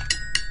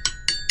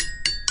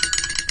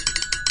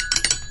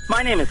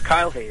 My name is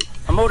Kyle Hayes,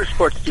 a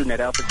motorsports student at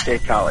Alfred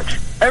State College.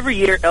 Every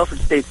year,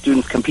 Alfred State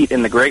students compete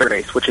in the Great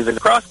Race, which is a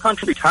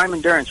cross-country time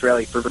endurance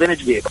rally for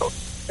vintage vehicles.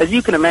 As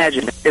you can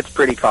imagine, it's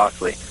pretty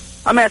costly.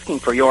 I'm asking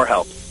for your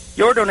help.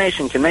 Your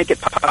donation can make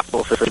it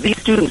possible for these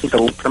students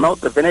to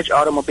promote the vintage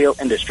automobile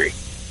industry.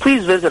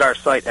 Please visit our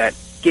site at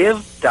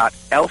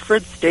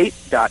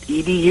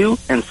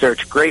give.alfredstate.edu and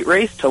search Great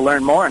Race to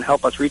learn more and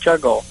help us reach our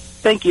goal.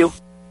 Thank you.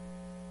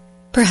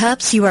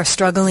 Perhaps you are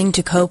struggling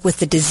to cope with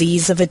the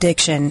disease of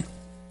addiction.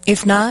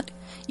 If not,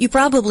 you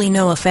probably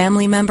know a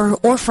family member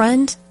or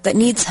friend that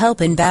needs help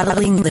in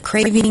battling the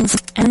cravings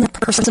and the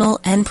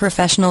personal and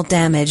professional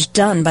damage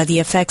done by the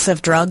effects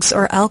of drugs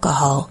or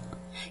alcohol.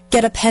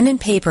 Get a pen and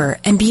paper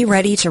and be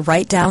ready to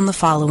write down the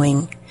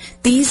following.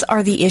 These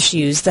are the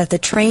issues that the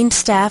trained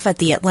staff at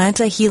the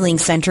Atlanta Healing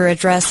Center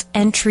address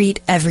and treat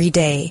every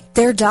day.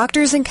 Their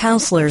doctors and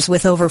counselors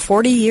with over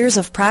 40 years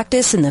of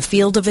practice in the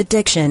field of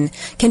addiction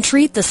can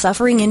treat the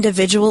suffering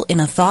individual in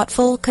a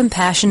thoughtful,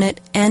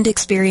 compassionate, and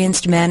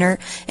experienced manner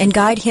and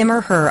guide him or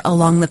her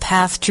along the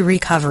path to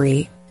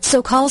recovery.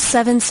 So call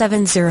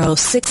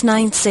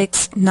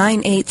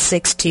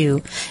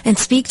 770-696-9862 and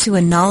speak to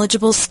a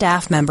knowledgeable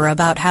staff member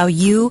about how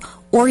you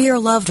or your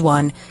loved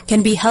one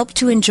can be helped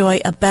to enjoy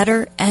a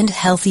better and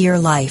healthier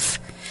life.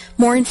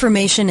 More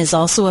information is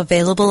also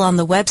available on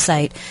the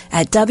website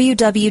at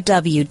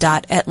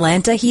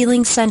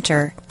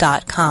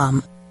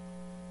www.atlantahealingcenter.com.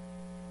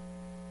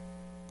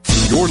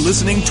 You're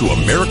listening to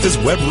America's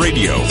Web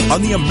Radio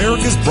on the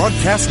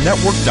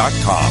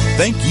AmericasBroadcastNetwork.com.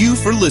 Thank you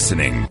for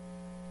listening.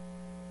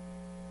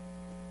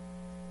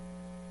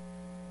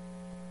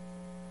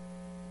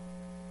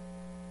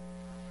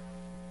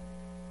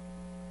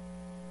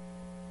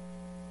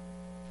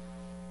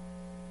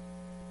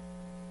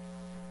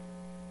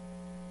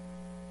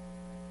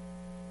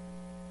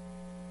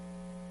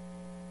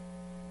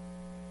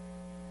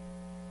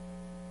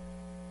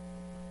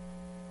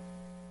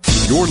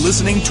 You're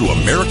listening to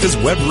America's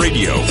Web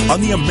Radio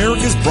on the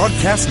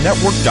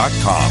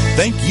AmericasBroadcastNetwork.com.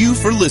 Thank you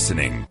for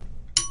listening.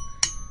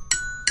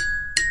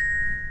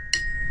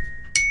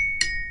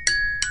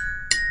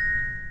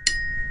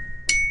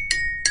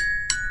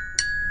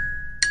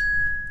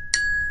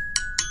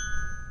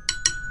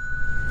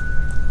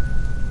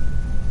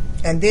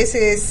 And this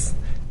is...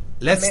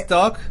 Let's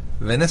talk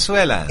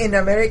Venezuela. In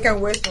American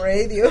West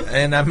Radio.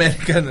 In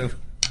American...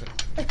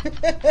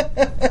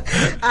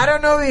 I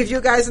don't know if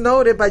you guys know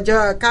it, but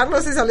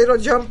Carlos is a little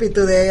jumpy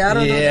today. I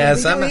don't know.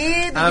 Yes, I'm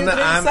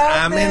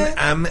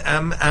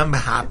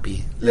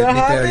happy. Let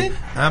me tell you,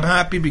 I'm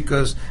happy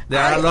because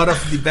there are a lot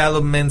of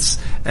developments,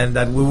 and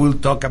that we will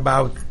talk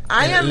about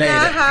I am later.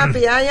 not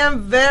happy. I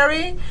am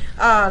very,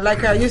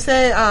 you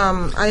say,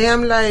 I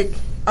am like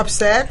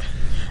upset.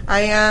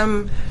 I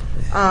am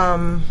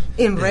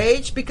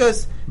enraged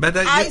because But,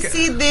 I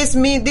see this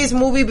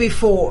movie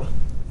before.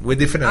 with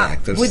different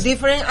actors. With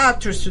different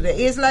actors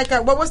today. It's like,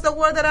 what was the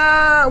word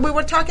that we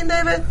were talking,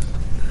 David?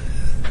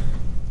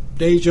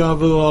 Deja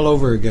vu all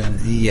over again.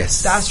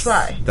 Yes. That's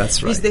right.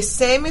 That's right. It's the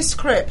same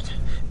script,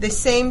 the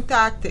same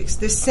tactics,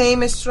 the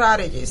same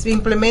strategies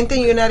implemented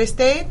in the United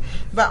States,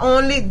 but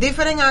only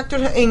different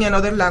actors in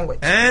another language.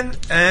 And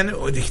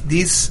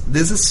this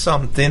is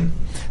something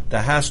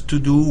that has to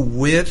do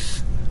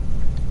with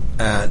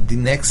the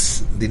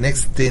next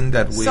thing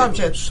that we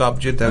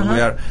subject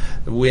that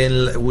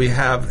we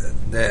have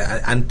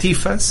the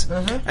Antifas,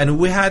 and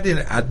we had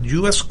at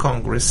U.S.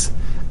 Congress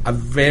a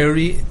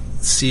very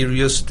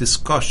serious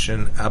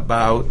discussion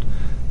about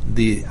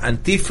the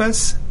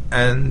Antifas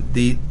and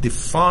the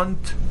defund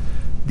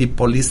the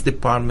police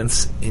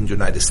departments in the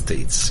United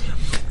States.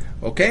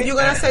 Okay, You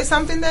gonna say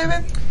something,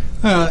 David?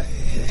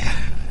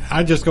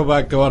 I just go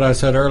back to what I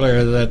said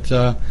earlier,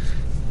 that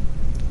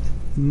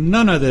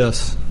none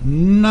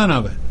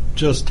of it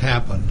just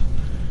happened.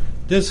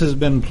 This has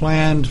been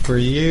planned for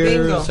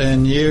years Bingo.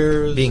 and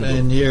years Bingo.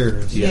 and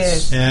years.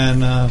 Yes.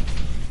 And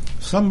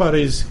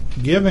somebody's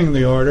giving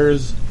the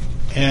orders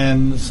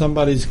and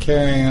somebody's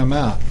carrying them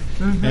out.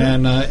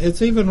 And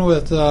it's even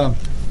with, we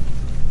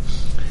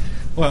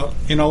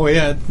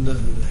had,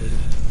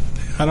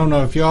 I don't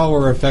know if y'all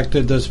were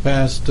affected this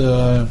past,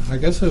 I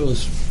guess it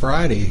was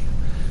Friday,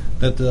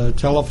 that the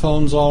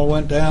telephones all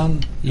went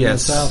down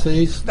Yes. in the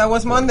southeast. That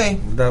was Monday.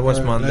 that was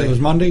Monday. It was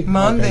Monday?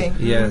 Monday.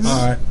 Okay. Yes.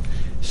 All right.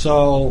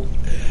 So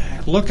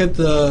look at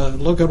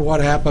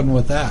what happened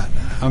with that.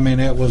 I mean,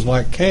 it was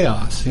like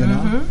chaos, you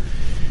know.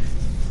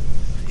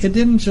 It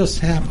didn't just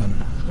happen.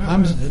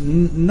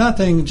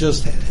 Nothing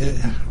just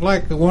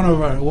like one of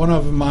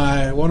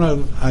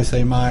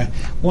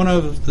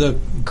the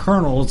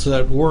colonels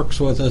that works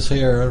with us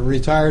here, a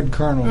retired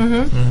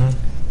colonel.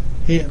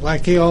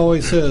 He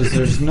always says,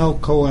 there's no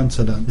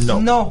coincidence.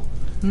 No.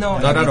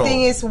 Not at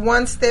Everything all. is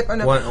one step.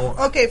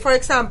 Okay, for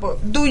example,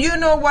 do you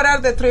know what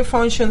are the three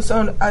functions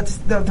at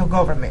the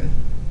government?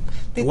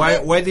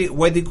 Why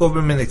the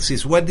government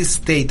exists? Why the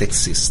state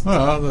exists?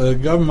 Well, the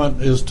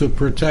government is to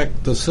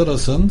protect the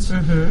citizens.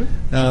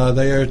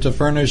 They are to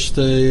furnish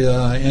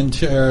the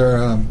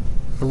interior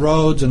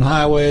roads and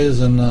highways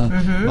and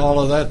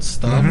all of that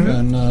stuff,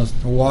 and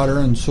water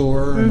and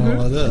sewer and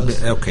all of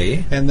this.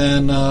 Okay. And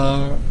then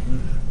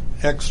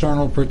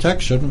external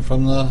protection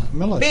from the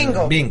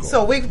military. Bingo.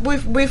 So we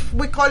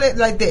call it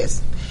like this: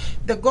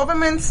 the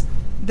government's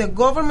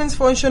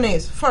function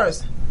is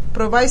first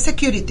provide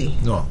security.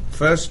 No,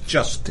 first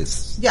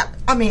justice. Yeah,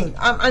 I mean,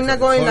 I'm not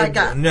going like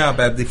that. No,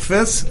 but the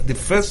first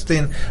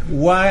thing,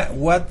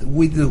 what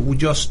we do, we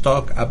just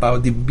talk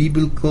about the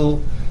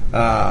biblical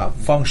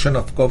function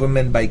of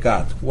government by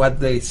God. What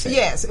they say.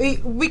 Yes,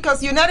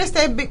 because United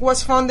States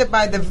was founded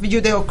by the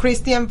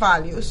Judeo-Christian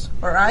values.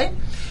 All right.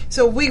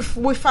 So we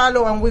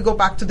follow and we go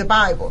back to the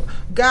Bible.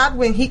 God,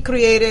 when He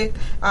created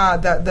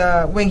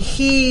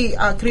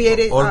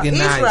created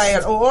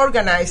Israel or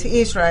organized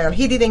Israel,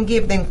 He didn't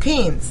give them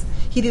kings.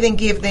 He didn't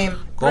give them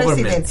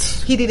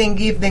presidents. He didn't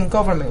give them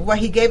government. What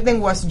He gave them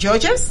was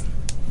judges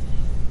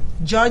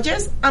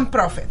and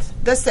prophets.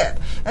 That's it.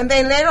 And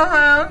then later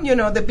on,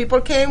 the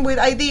people came with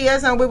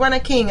ideas and we want a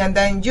king, and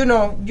then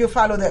you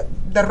follow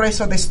the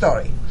rest of the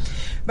story.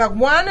 But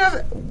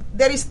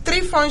there is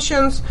three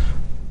functions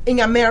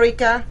in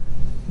America.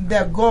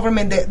 The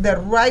government, the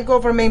right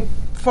government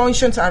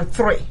functions are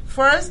three.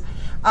 First,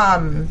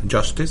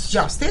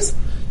 justice,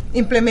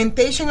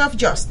 implementation of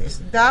justice.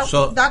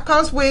 That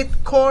comes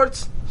with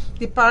courts,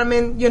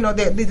 department,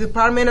 the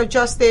Department of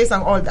Justice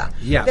and all that.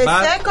 Yeah.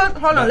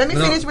 Let me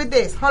finish with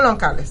this. Hold on,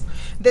 Carlos.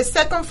 The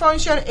second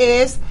function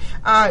is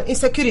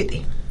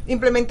security,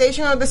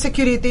 implementation of the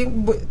security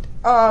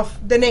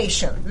of the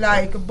nation,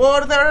 like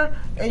border,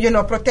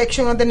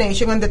 protection of the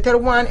nation, and the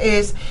third one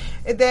is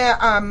the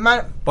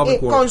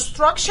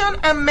construction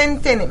and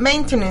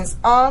maintenance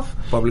of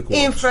public works.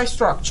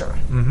 Infrastructure,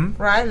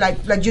 right?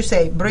 Like you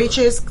say,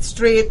 bridges,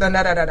 street,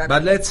 da.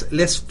 But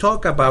let's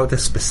talk about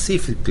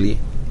specifically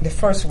the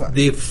first one.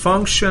 The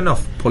function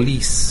of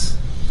police.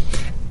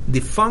 The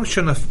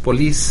function of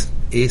police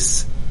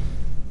is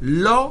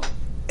law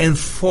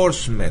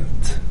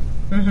enforcement.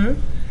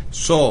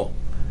 So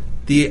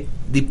the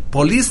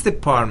police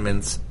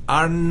departments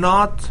are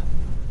not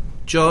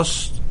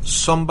just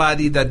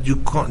somebody that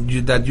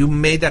you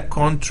made a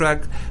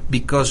contract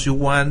because you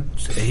want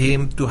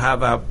him to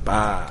have a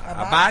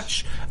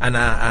badge and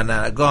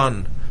a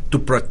gun to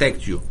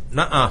protect you.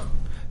 Nuh-uh.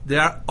 They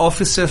are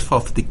officers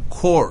of the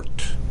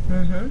court,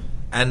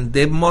 and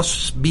they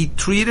must be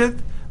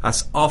treated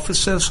as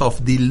officers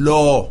of the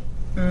law.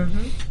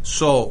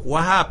 So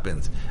what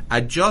happens?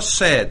 I just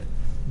said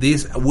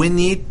this. We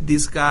need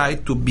this guy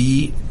to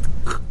be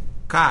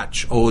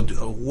catch or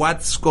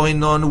what's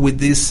going on with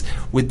this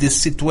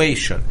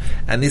situation,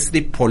 and it's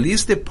the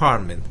police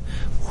department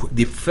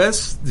the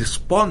first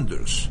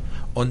responders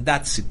on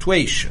that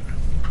situation.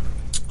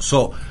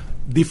 So,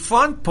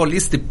 defund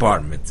police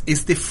departments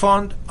is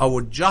defund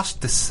our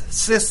justice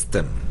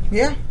system,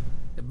 Yeah.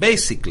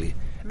 basically.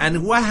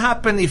 And what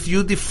happens if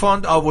you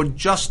defund our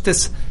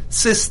justice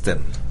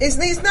system? Is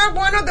this not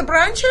one of the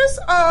branches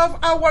of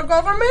our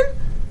government?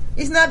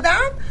 Is not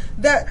that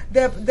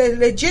the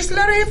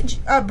legislative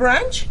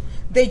branch,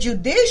 the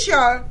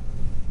judicial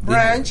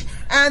branch,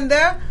 and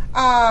the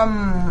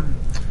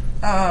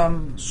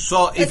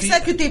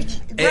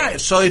executive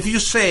branch? So if you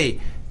say,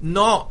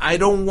 no, I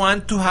don't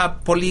want to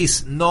have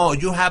police, no,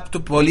 you have to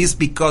police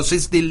because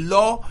it's the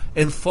law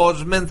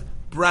enforcement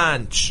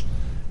branch.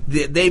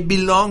 They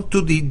belong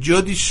to the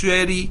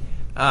judiciary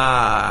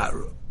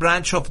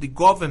branch of the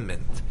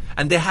government,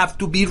 and they have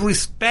to be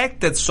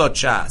respected,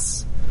 such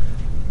as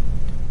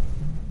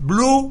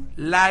Blue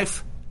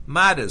Lives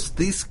Matters.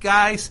 These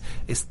guys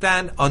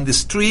stand on the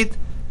street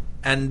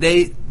and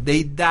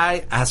they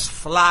die as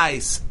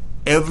flies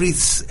every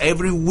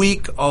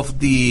week of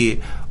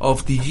the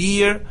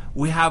year.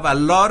 We have a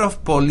lot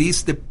of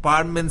police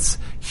departments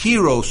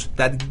heroes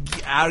that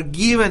are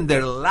given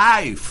their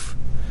life,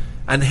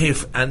 and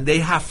they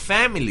have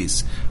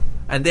families,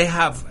 and they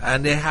have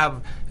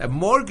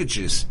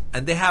mortgages,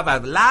 and they have a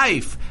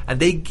life, and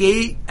they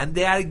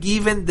are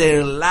given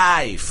their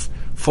life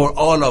for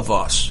all of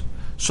us.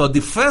 So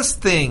the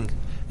first thing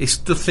is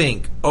to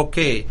think,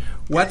 okay,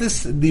 what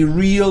is the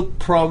real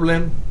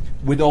problem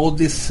with all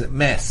this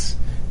mess?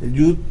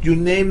 You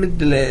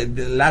named it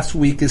last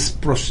week is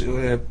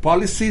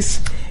policies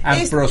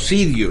and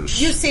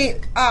procedures. You see,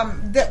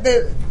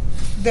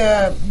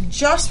 the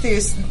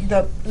justice,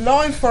 the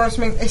law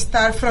enforcement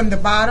start from the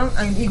bottom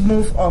and it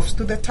moves up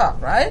to the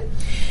top, right?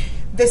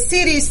 The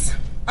cities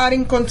are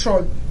in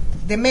control.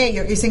 The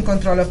mayor is in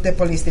control of the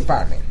police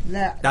department.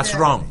 That's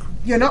wrong.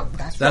 You know,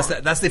 that's wrong.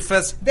 That's the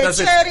first. The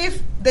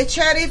sheriff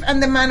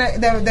and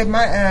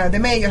the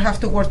mayor have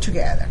to work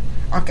together.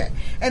 Okay,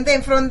 and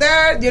then from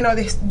there,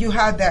 you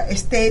have the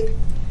state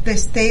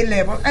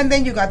level, and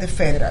then you got the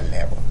federal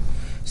level.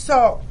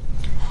 So,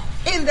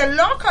 in the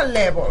local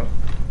level,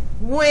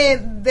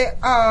 when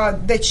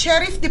the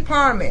sheriff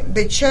department,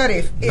 the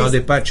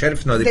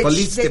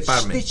police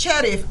department, the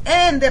sheriff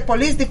and the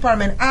police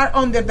department are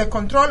under the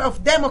control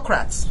of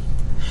Democrats,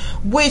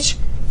 which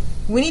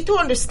we need to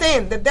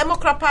understand the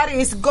Democrat Party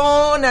is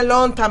gone a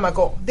long time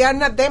ago. They are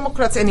not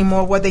Democrats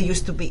anymore what they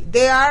used to be.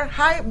 They are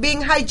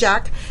being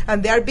hijacked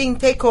and they are being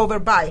taken over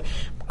by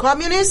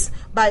communists,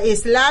 by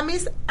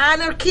Islamists,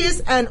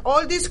 anarchists, and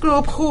all this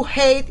group who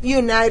hate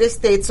United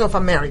States of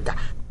America.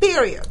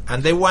 Period.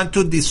 And they want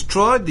to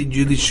destroy the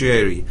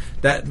judiciary.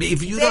 That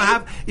if you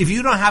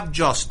don't have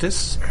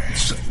justice,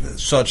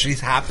 such as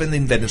happened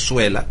in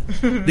Venezuela,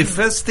 the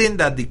first thing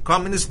that the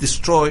communists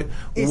destroyed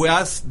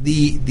was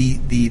the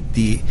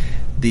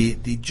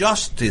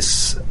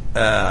justice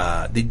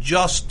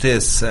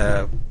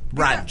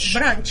branch.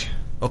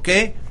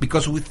 Okay,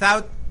 because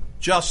without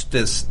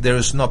justice there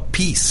is no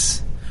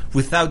peace.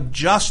 Without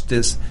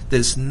justice there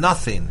is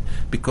nothing.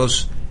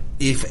 Because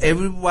if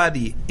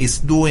everybody is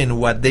doing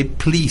what they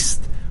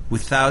pleased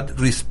without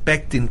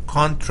respecting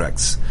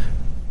contracts,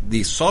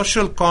 the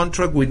social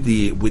contract with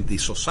the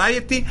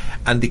society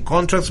and the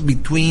contracts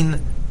between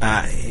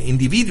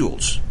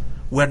individuals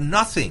were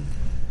nothing,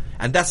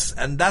 and that's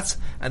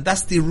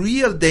the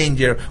real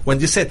danger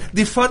when you said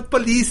defund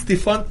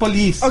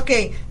police.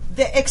 Okay,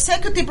 the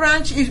executive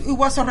branch it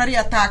was already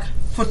attacked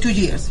for 2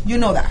 years. You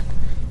know that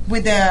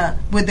with the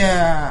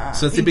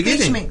since the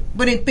beginning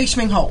with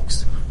impeachment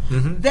hoax.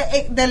 Mm-hmm.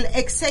 The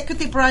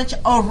executive branch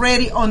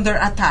already under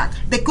attack.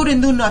 They couldn't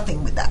do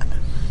nothing with that.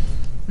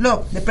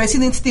 Look, the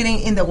president's still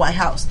in the White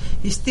House.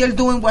 He's still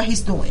doing what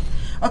he's doing.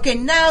 Okay,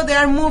 now they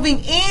are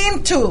moving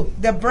into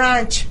the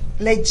branch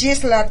the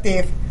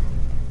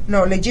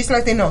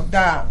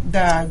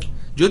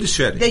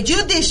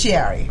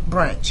judiciary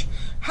branch.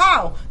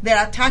 How?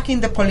 They're attacking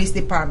the police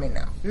department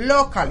now,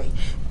 locally.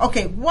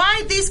 Okay,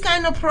 why this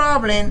kind of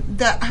problem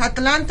that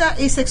Atlanta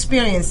is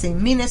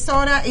experiencing,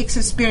 Minnesota is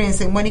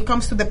experiencing when it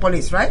comes to the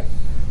police, right?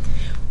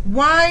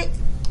 Why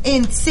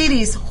in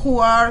cities who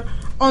are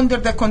under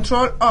the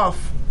control of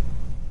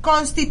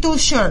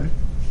Constitution,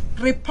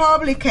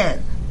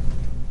 Republican,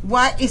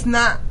 why is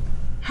not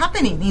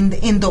happening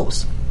in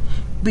those?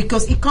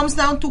 Because it comes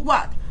down to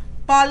what?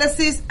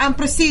 Policies and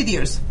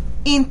procedures.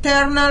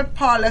 Internal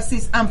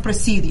policies and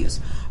procedures.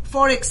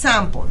 For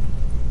example,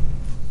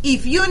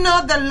 if you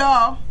know the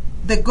law,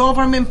 the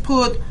government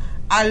put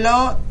a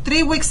law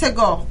 3 weeks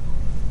ago.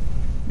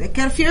 The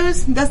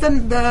curfews, that's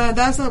an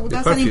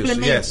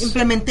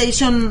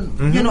implementation,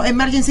 mm-hmm.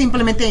 Emergency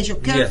implementation,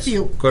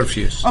 curfew. Yes,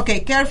 curfews. Okay,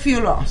 curfew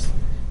laws.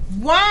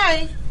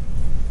 Why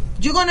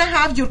you're going to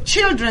have your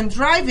children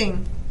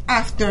driving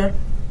after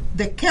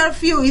the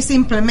curfew is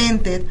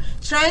implemented,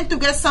 trying to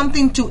get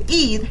something to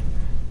eat,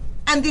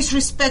 and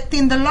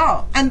disrespecting the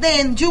law, and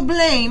then you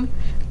blame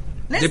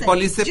the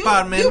police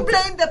department. You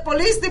blame the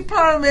police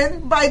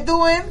department by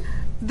doing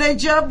the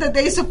job that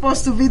they're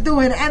supposed to be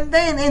doing, and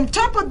then on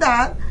top of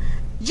that,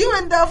 you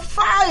end up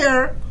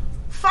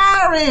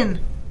firing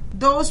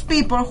those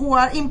people who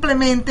are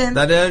implementing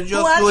that are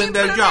just doing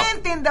their job.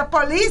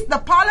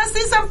 The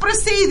policies and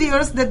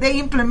procedures that they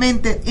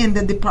implemented in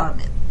the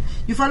department.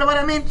 You follow what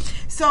I mean?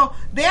 So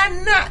they are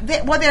not.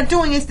 What they're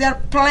doing is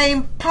they're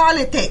playing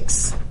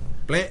politics.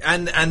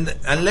 And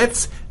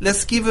let's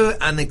give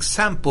an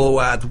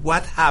example at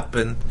what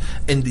happened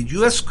in the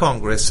U.S.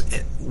 Congress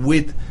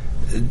with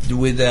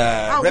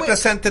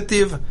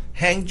Representative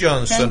Hank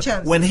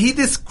Johnson when he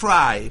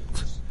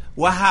described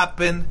what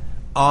happened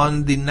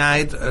on the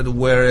night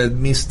where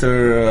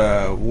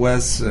Mr.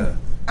 was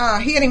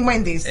here in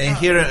Wendy's.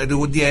 Here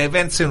with the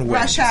events in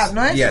Wendy's. Rashad,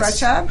 no?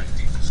 Yes. Rashad.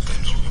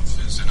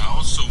 And I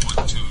also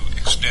want to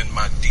extend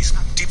my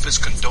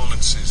deepest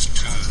condolences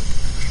to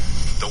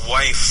the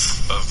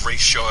wife of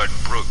Rayshard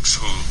Brooks,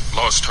 who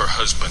lost her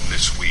husband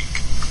this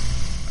week.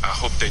 I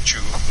hope that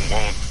you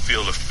won't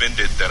feel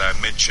offended that I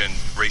mentioned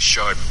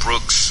Rayshard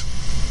Brooks'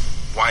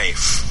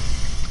 wife.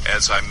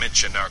 As I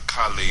mentioned, our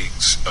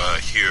colleagues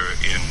here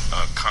in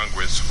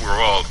Congress, we're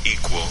all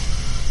equal.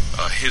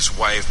 His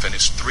wife and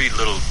his 3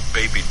 little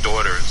baby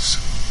daughters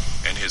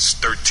and his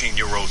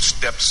 13-year-old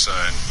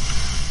stepson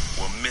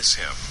will miss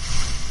him.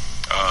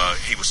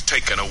 He was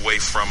taken away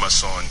from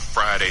us on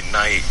Friday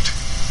night.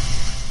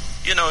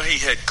 You know, he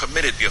had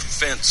committed the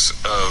offense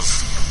of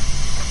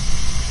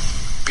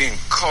being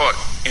caught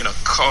in a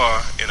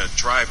car in a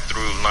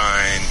drive-through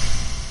line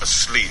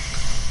asleep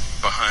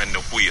behind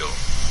the wheel.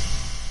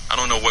 I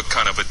don't know what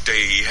kind of a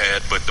day he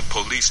had, but the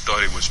police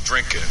thought he was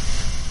drinking.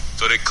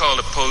 So they called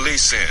the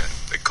police in.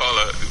 They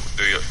called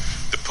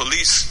the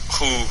police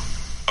who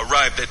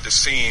arrived at the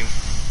scene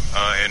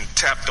and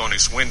tapped on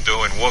his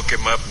window and woke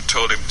him up and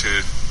told him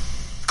to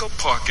go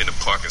park in the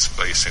parking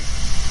space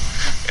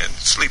and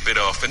sleep it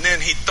off. And then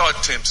he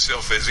thought to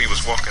himself as he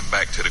was walking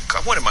back to the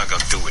car, what am I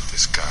going to do with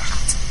this guy?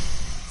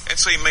 And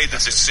so he made the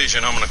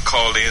decision, I'm going to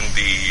call in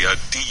the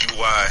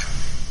DUI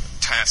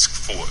task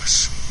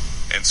force.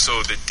 And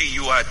so the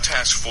DUI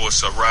task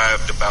force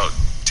arrived about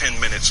 10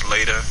 minutes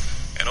later,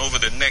 and over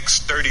the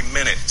next 30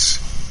 minutes,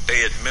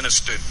 they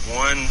administered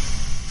one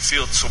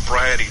field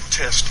sobriety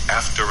test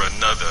after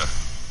another.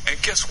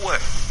 And guess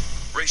what?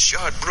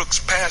 Rayshard Brooks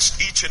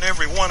passed each and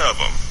every one of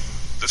them.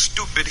 The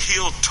stupid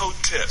heel-toe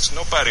test.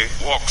 Nobody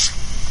walks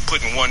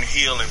putting one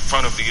heel in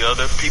front of the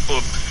other.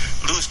 People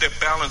lose their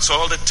balance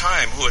all the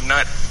time who are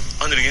not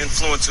under the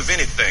influence of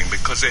anything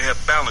because they have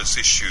balance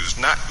issues.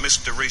 Not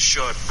Mr.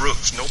 Rayshard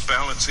Brooks. No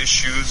balance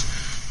issues.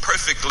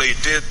 Perfectly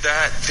did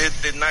that. Did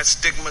the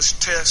nystagmus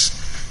test.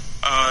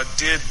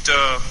 Did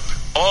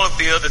all of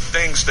the other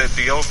things that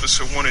the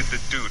officer wanted to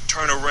do.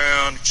 Turn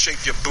around,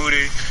 shake your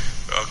booty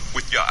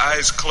with your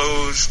eyes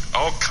closed.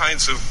 All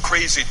kinds of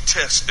crazy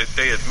tests that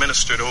they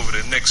administered over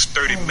the next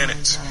 30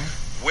 minutes.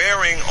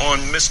 Wearing on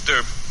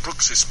Mr.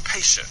 Brooks's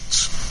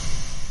patience.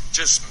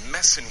 Just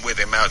messing with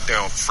him out there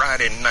on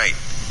Friday night.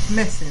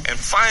 And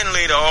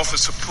finally, the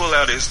officer pulled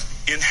out his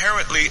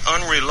inherently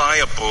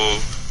unreliable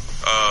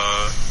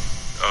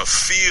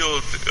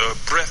field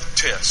breath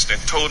test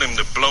and told him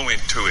to blow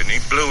into it. And he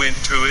blew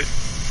into it.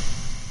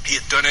 He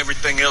had done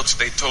everything else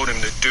they told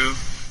him to do.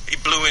 He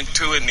blew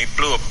into it and he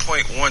blew a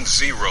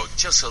 .10,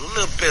 just a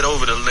little bit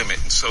over the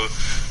limit. And so,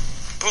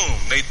 boom,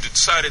 they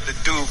decided to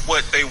do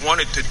what they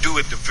wanted to do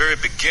at the very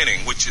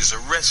beginning, which is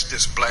arrest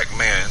this black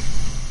man.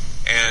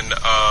 And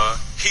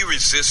he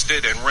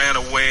resisted and ran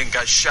away and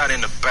got shot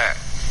in the back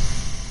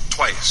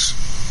twice.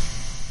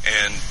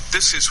 And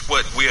this is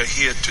what we are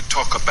here to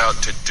talk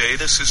about today.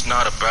 This is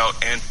not about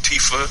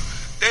Antifa.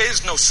 There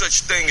is no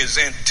such thing as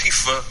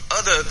Antifa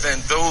other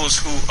than those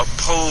who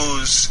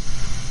oppose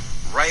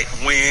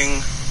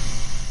right-wing,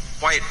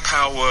 white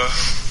power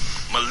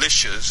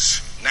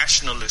militias,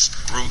 nationalist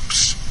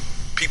groups.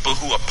 People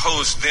who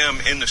oppose them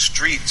in the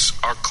streets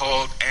are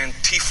called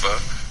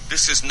Antifa.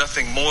 This is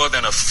nothing more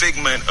than a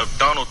figment of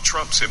Donald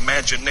Trump's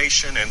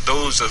imagination and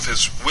those of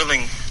his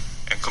willing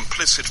and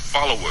complicit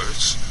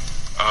followers.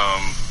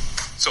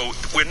 So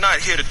we're not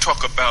here to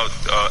talk about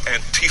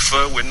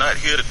Antifa. We're not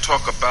here to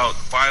talk about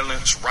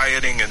violence,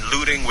 rioting, and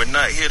looting. We're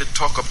not here to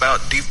talk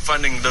about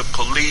defunding the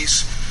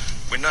police.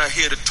 We're not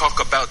here to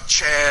talk about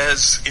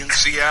Chaz in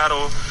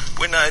Seattle.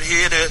 We're not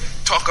here to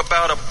talk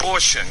about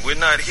abortion. We're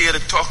not here to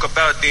talk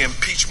about the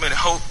impeachment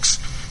hoax.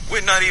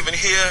 We're not even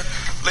here,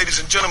 ladies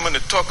and gentlemen,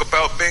 to talk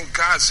about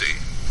Benghazi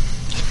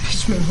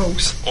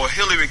or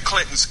Hillary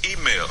Clinton's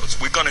emails.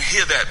 We're going to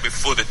hear that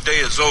before the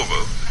day is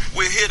over.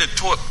 We're here to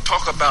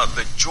talk about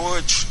the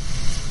George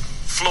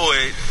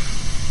Floyd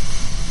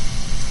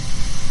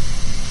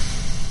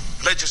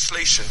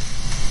legislation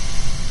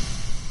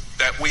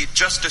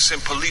Justice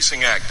and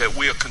Policing Act that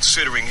we are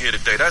considering here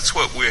today. That's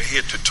what we're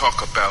here to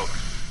talk about.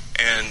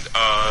 And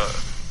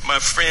my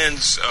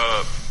friends,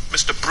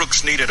 Mr.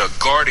 Brooks needed a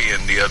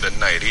guardian the other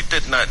night. He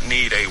did not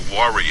need a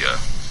warrior.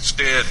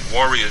 Instead,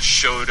 warriors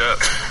showed up,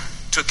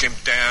 took him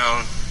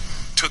down,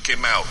 took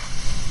him out.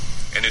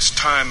 And it's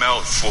time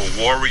out for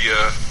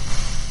warrior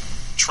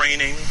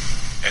training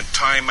and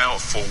time out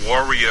for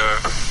warrior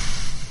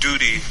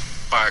duty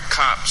by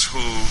cops who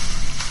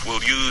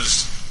will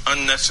use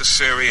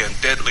unnecessary and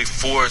deadly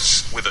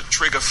force with a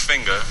trigger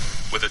finger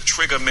with a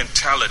trigger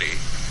mentality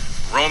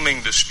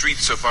roaming the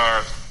streets of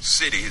our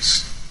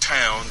cities,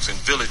 towns, and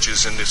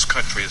villages in this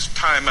country. It's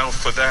time out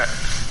for that.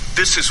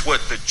 This is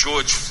what the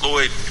George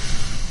Floyd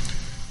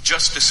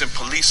Justice and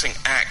Policing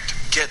Act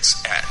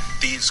gets at,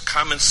 these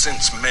common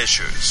sense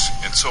measures.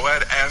 And so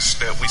I'd ask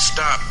that we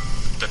stop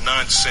the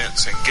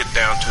nonsense and get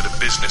down to the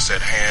business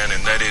at hand,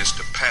 and that is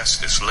to pass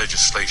this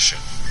legislation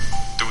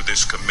through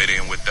this committee.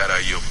 And with that, I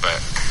yield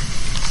back.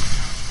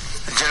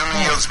 The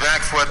gentleman yields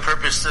back. For what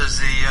purpose does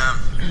the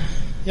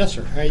Yes,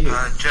 sir. How are you?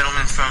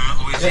 Gentleman from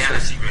Louisiana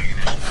seek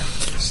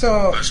recognition?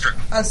 So,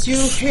 as you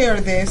hear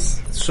this,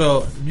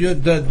 So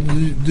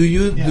do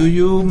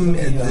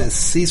you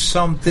see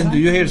something? Do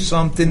you hear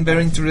something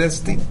very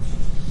interesting?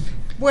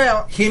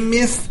 well, He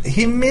missed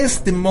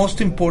the most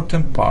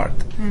important part,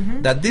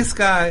 that this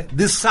guy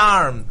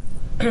disarmed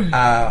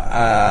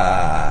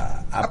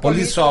a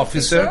police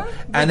officer,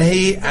 and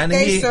he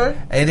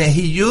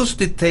used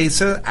the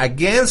taser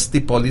against the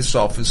police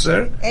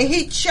officer. and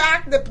he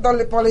charged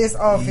the police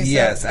officer.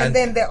 Yes, and and-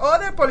 then the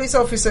other police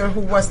officer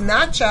who was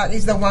not charged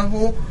is the one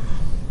who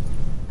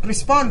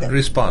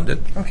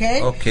responded.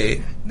 Okay?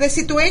 Okay. The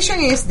situation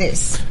is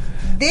this.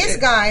 This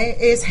guy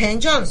is Hen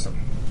Johnson.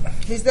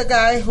 He's the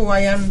guy who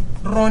I am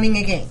running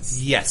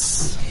against.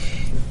 Yes.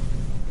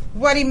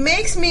 What it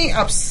makes me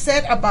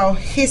upset about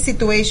his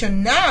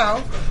situation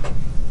now,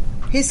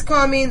 he's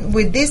coming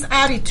with this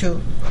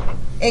attitude,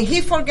 and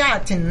he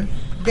forgotten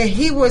that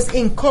he was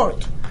in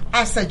court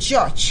as a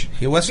judge.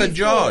 He was a before,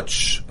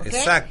 judge. okay?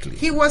 Exactly.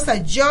 He was a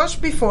judge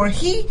before.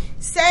 He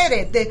said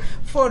it that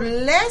for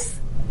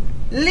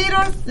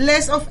little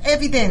less of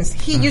evidence,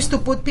 he used to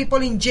put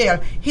people in jail.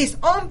 His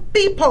own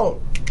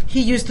people,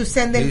 he used to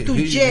send them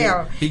to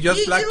jail. He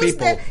just black used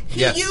people.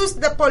 He Yes.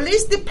 used the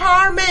police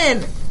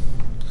department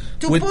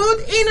to With-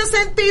 put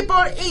innocent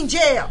people in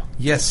jail.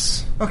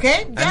 Yes.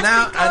 Okay, And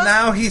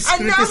now he's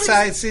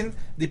criticizing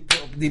the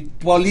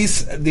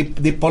police, the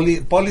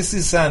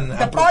policies and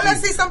the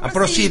policies and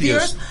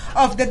procedures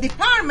of the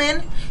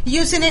department,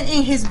 using it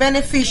in his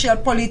beneficial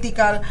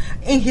political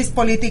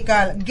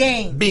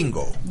gain.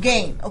 Bingo.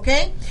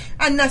 Okay,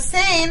 I'm not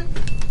saying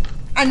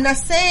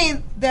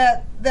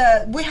that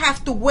we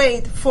have to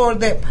wait for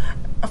the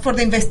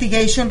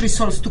investigation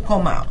results to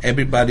come out.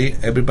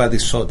 Everybody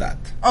saw that.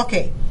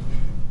 Okay,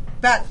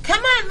 but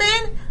come on,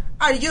 man.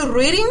 Are you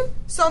reading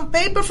some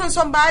paper from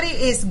somebody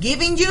is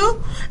giving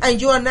you,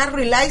 and you are not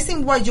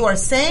realizing what you are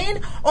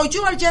saying, or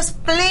you are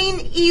just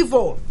plain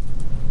evil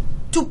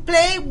to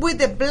play with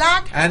the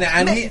black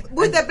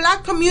the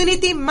black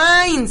community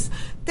minds,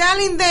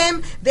 telling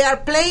them they are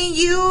playing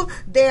you,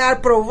 they are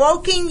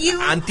provoking you.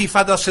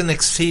 Antifa doesn't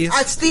exist.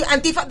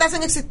 Antifa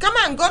doesn't exist. Come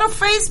on, go to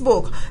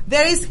Facebook.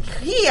 There is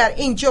here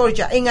in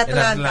Georgia, in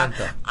Atlanta.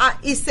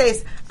 It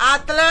says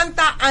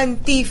Atlanta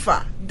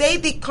Antifa. They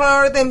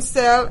declare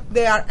themselves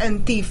they are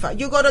Antifa.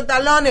 You go to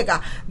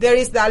Dahlonega, there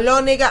is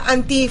Dahlonega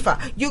Antifa.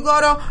 You go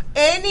to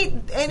any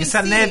It's a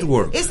city,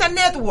 network. It's a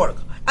network,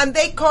 and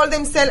they call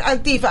themselves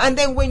Antifa. And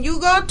then when you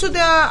go to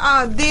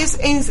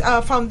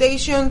the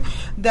foundation,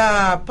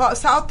 the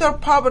Southern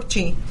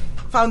Poverty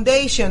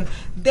Foundation,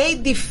 they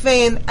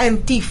defend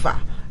Antifa.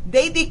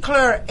 They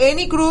declare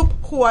any group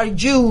who are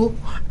Jew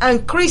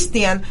and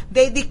Christian,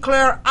 they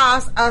declare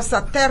us as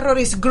a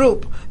terrorist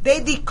group.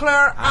 They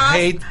declare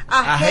us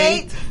a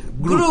hate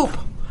group.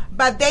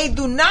 But they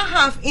do not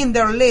have in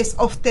their list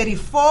of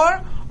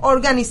 34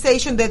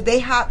 organizations that they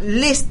have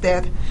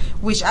listed,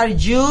 which are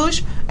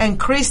Jewish and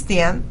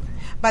Christian,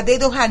 but they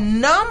don't have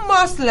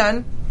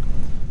non-Muslim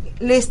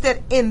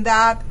listed in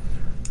that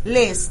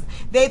list.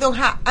 They don't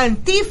have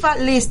Antifa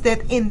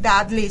listed in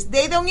that list.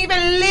 They don't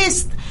even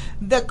list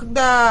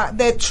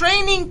the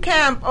training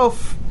camp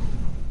of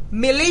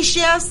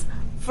militias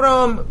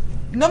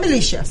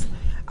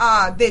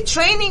the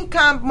training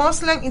camp,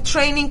 Muslim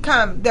training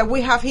camp that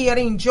we have here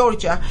in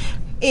Georgia,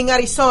 in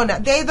Arizona.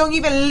 They don't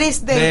even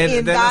list them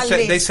in that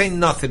list. They say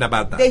nothing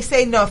about that. They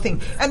say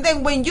nothing. And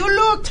then when you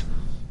look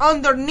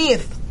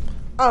underneath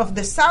of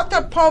the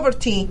Southern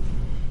Poverty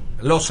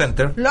Law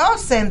Center,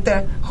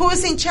 who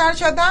is in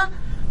charge of that?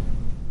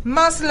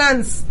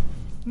 Muslims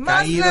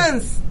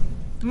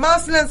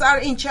are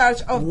in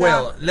charge of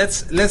well,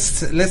 that.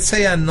 let's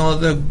say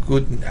another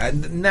good.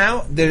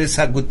 Now there is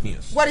a good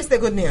news. What is the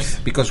good news?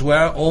 Because we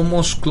are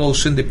almost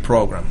closing the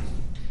program.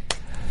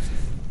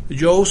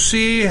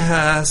 Josie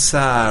has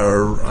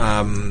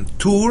a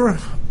tour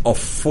of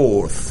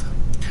Fourth.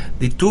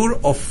 The tour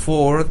of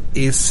Fourth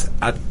is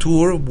a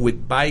tour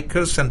with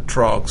bikers and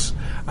trucks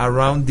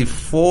around the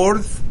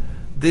 4th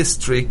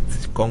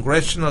district,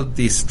 congressional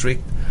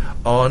district,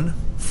 on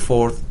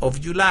 4th of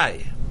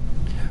July.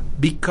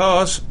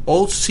 Because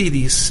all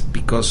cities,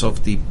 because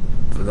of the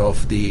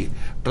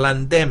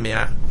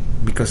pandemic,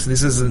 because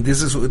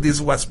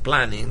this was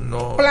planning.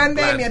 No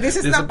pandemia. This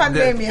is not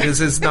pandemia. This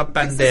is not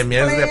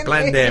pandemia. This is the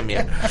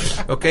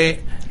pandemia. Okay.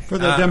 For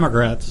the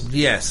Democrats.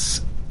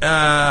 Yes.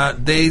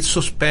 They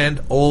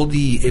suspend all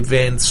the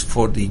events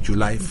for the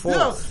July 4th.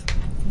 Look,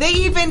 they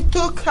even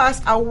took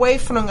us away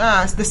from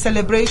us the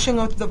celebration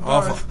of the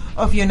birth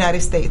of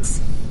United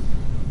States.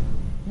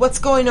 what's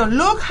going on.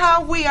 Look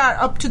how we are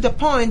up to the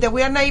point that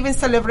we are not even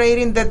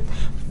celebrating the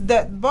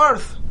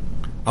birth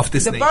of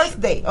this the nation.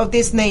 birthday of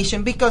this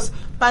nation, because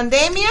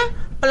pandemia,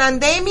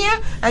 and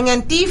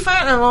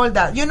Antifa and all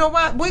that. You know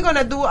what? We're going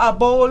to do a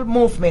bold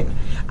movement.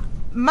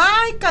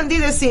 My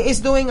candidacy is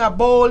doing a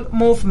bold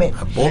movement.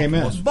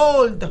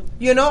 Bold.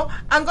 You know,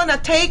 I'm going to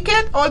take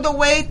it all the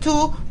way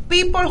to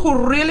people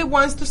who really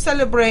wants to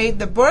celebrate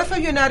the birth of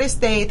the United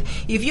States.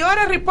 If you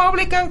are a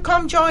Republican,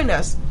 come join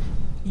us.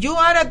 You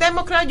are a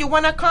Democrat, you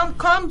want to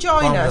come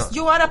join us.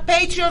 You are a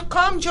patriot,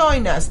 come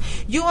join us.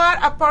 You are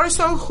a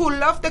person who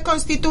loves the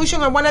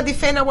Constitution and want to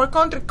defend our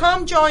country,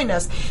 come join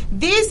us.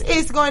 This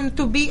is going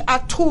to be a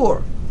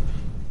tour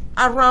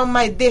around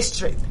my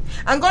district.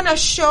 I'm going to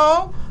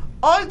show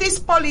all these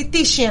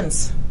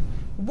politicians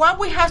what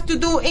we have to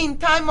do in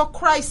time of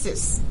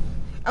crisis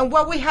and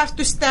what we have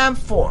to stand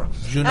for.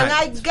 Unite. And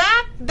I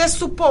got the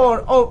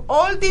support of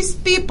all these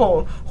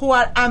people who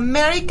are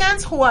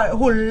Americans, who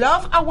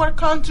love our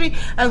country,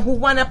 and who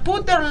want to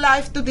put their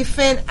life to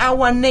defend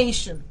our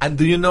nation. And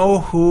do you know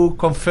who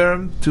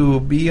confirmed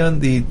to be on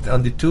the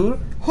tour?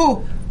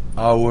 Who?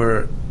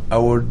 Our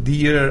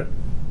dear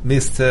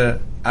Mr.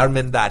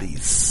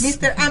 Armendariz.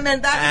 Mr.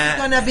 Armendariz is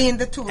going to be in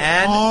the tour.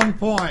 On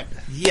point.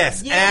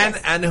 Yes.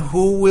 And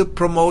who will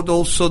promote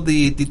also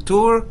the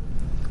tour?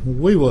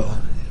 We will.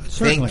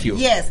 Certainly. Thank you.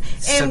 Yes,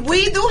 and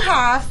we do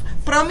have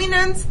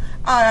prominent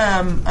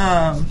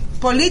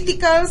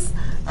political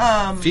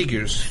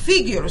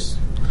figures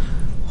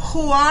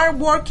who are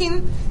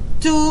working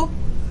to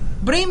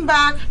bring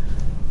back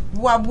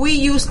what we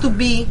used to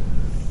be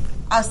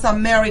as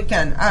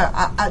American,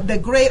 the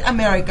great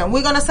American.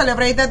 We're going to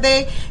celebrate that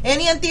day.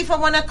 Any Antifa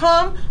want to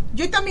come?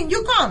 You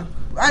come.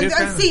 And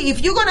see,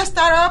 if you're going to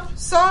start up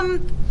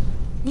some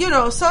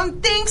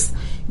things,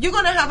 you're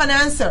going to have an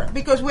answer,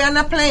 because we are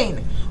not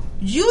playing.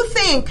 You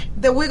think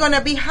that we're going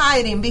to be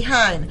hiding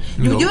behind.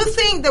 No. You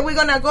think that we're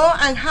going to go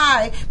and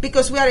hide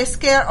because we are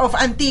scared of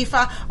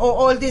Antifa or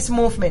all this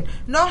movement.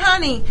 No,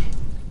 honey.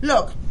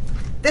 Look,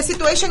 the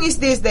situation is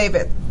this,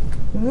 David.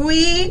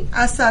 We,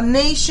 as a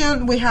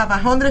nation, we have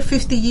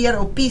 150 years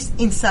of peace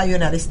inside the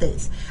United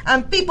States.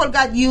 And people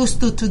got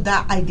used to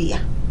that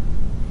idea.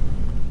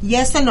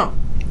 Yes or no?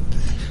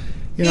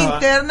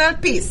 Internal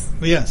peace.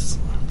 Yes.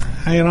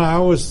 I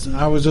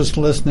was just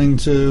listening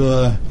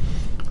to...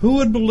 who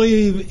would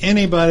believe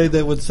anybody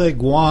that would say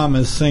Guam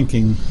is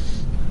sinking?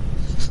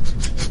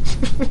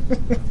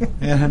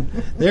 And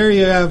there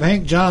you have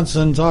Hank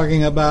Johnson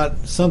talking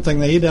about something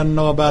that he doesn't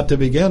know about to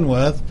begin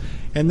with.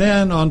 And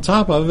then on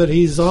top of it,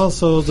 he's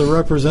also the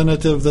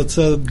representative that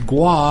said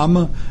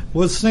Guam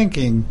was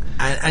sinking.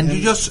 And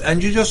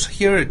you just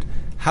heard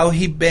how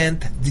he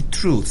bent the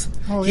truth.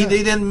 He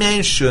didn't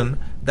mention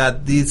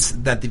that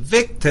the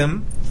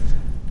victim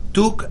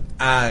took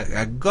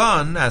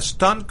a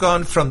stun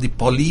gun from the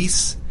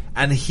police,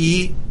 and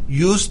he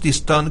used the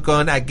stun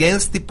gun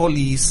against the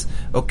police,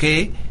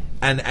 okay?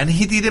 And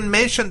he didn't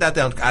mention that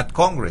at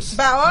Congress.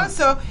 But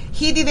also,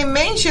 he didn't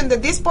mention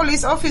that these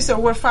police officers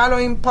were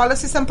following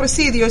policies and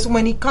procedures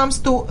when it comes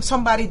to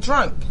somebody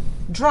drunk,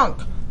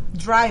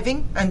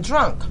 driving and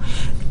drunk.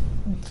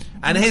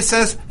 And he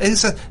says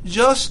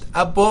just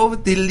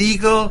above the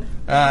legal...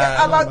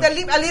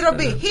 a little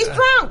bit. He's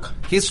drunk.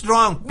 He's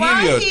drunk,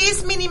 period.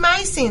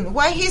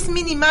 Why he's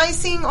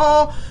minimizing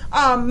or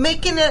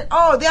making it,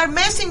 they are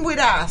messing with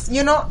us.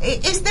 You know,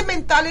 it's the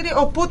mentality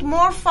of put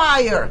more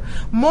fire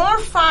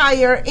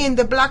in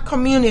the black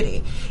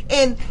community.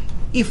 And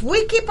if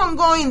we keep on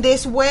going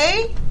this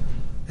way,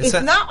 it's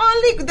not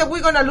only that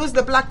we're going to lose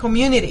the black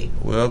community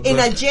in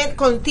a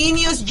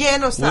continuous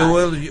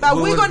genocide, but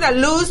we're going to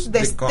lose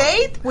the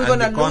state, we're going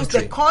to lose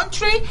the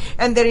country,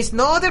 and there is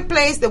no other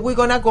place that we're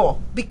going to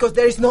go, because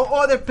there is no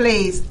other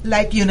place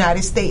like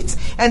United States.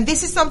 And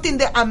this is something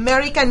that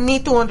Americans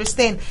need to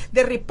understand.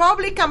 The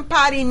Republican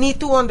Party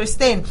need to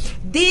understand.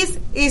 This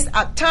is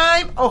a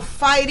time of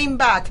fighting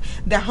back.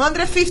 The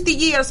 150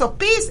 years of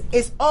peace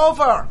is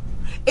over.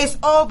 It's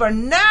over.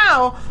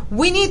 Now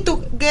we need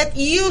to get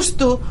used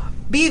to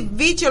be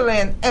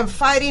vigilant and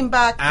fighting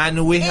back.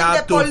 And we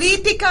have the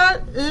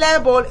political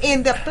level,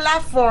 in the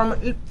platform,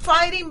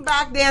 fighting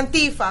back the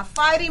Antifa,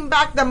 fighting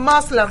back the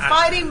Muslim,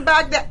 fighting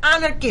back the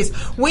anarchists.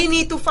 We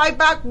need to fight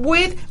back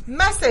with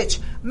message.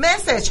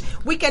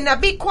 We cannot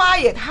be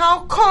quiet.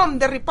 How come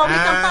the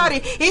Republican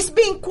Party is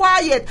being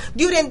quiet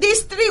during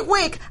these 3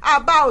 weeks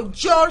about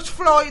George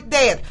Floyd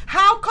death?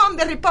 How come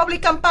the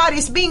Republican Party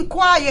is being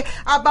quiet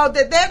about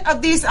the death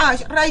of this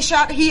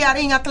Rashad here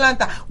in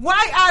Atlanta?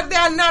 Why are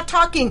they not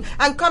talking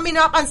and coming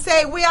up and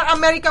say, we are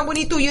American, we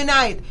need to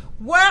unite?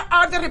 Where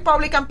are the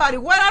Republican Party?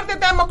 Where are the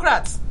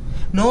Democrats?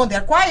 No,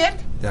 they're quiet.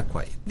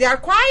 They are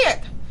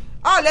quiet.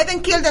 Oh, let them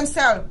kill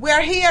themselves. We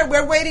are here.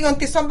 We're waiting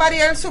until somebody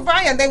else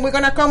survives, and then we're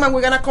going to come and we're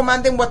going to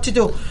command them what to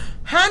do.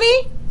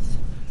 Honey,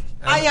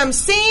 I am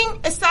seeing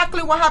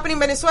exactly what happened in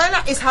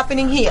Venezuela is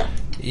happening here.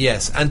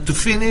 Yes, and to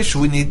finish,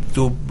 we need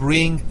to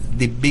bring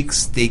the big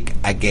stick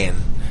again,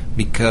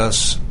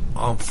 because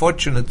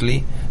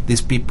unfortunately,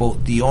 these people,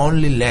 the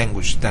only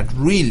language that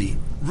really,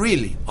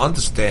 really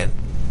understand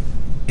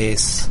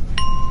es.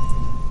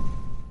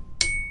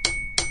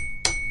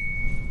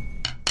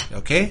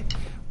 Okay?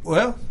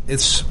 Well,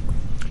 it's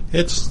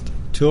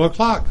 2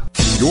 o'clock.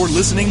 You're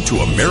listening to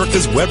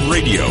America's Web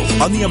Radio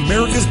on the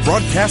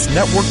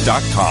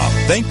AmericasBroadcastNetwork.com.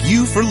 Thank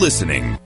you for listening.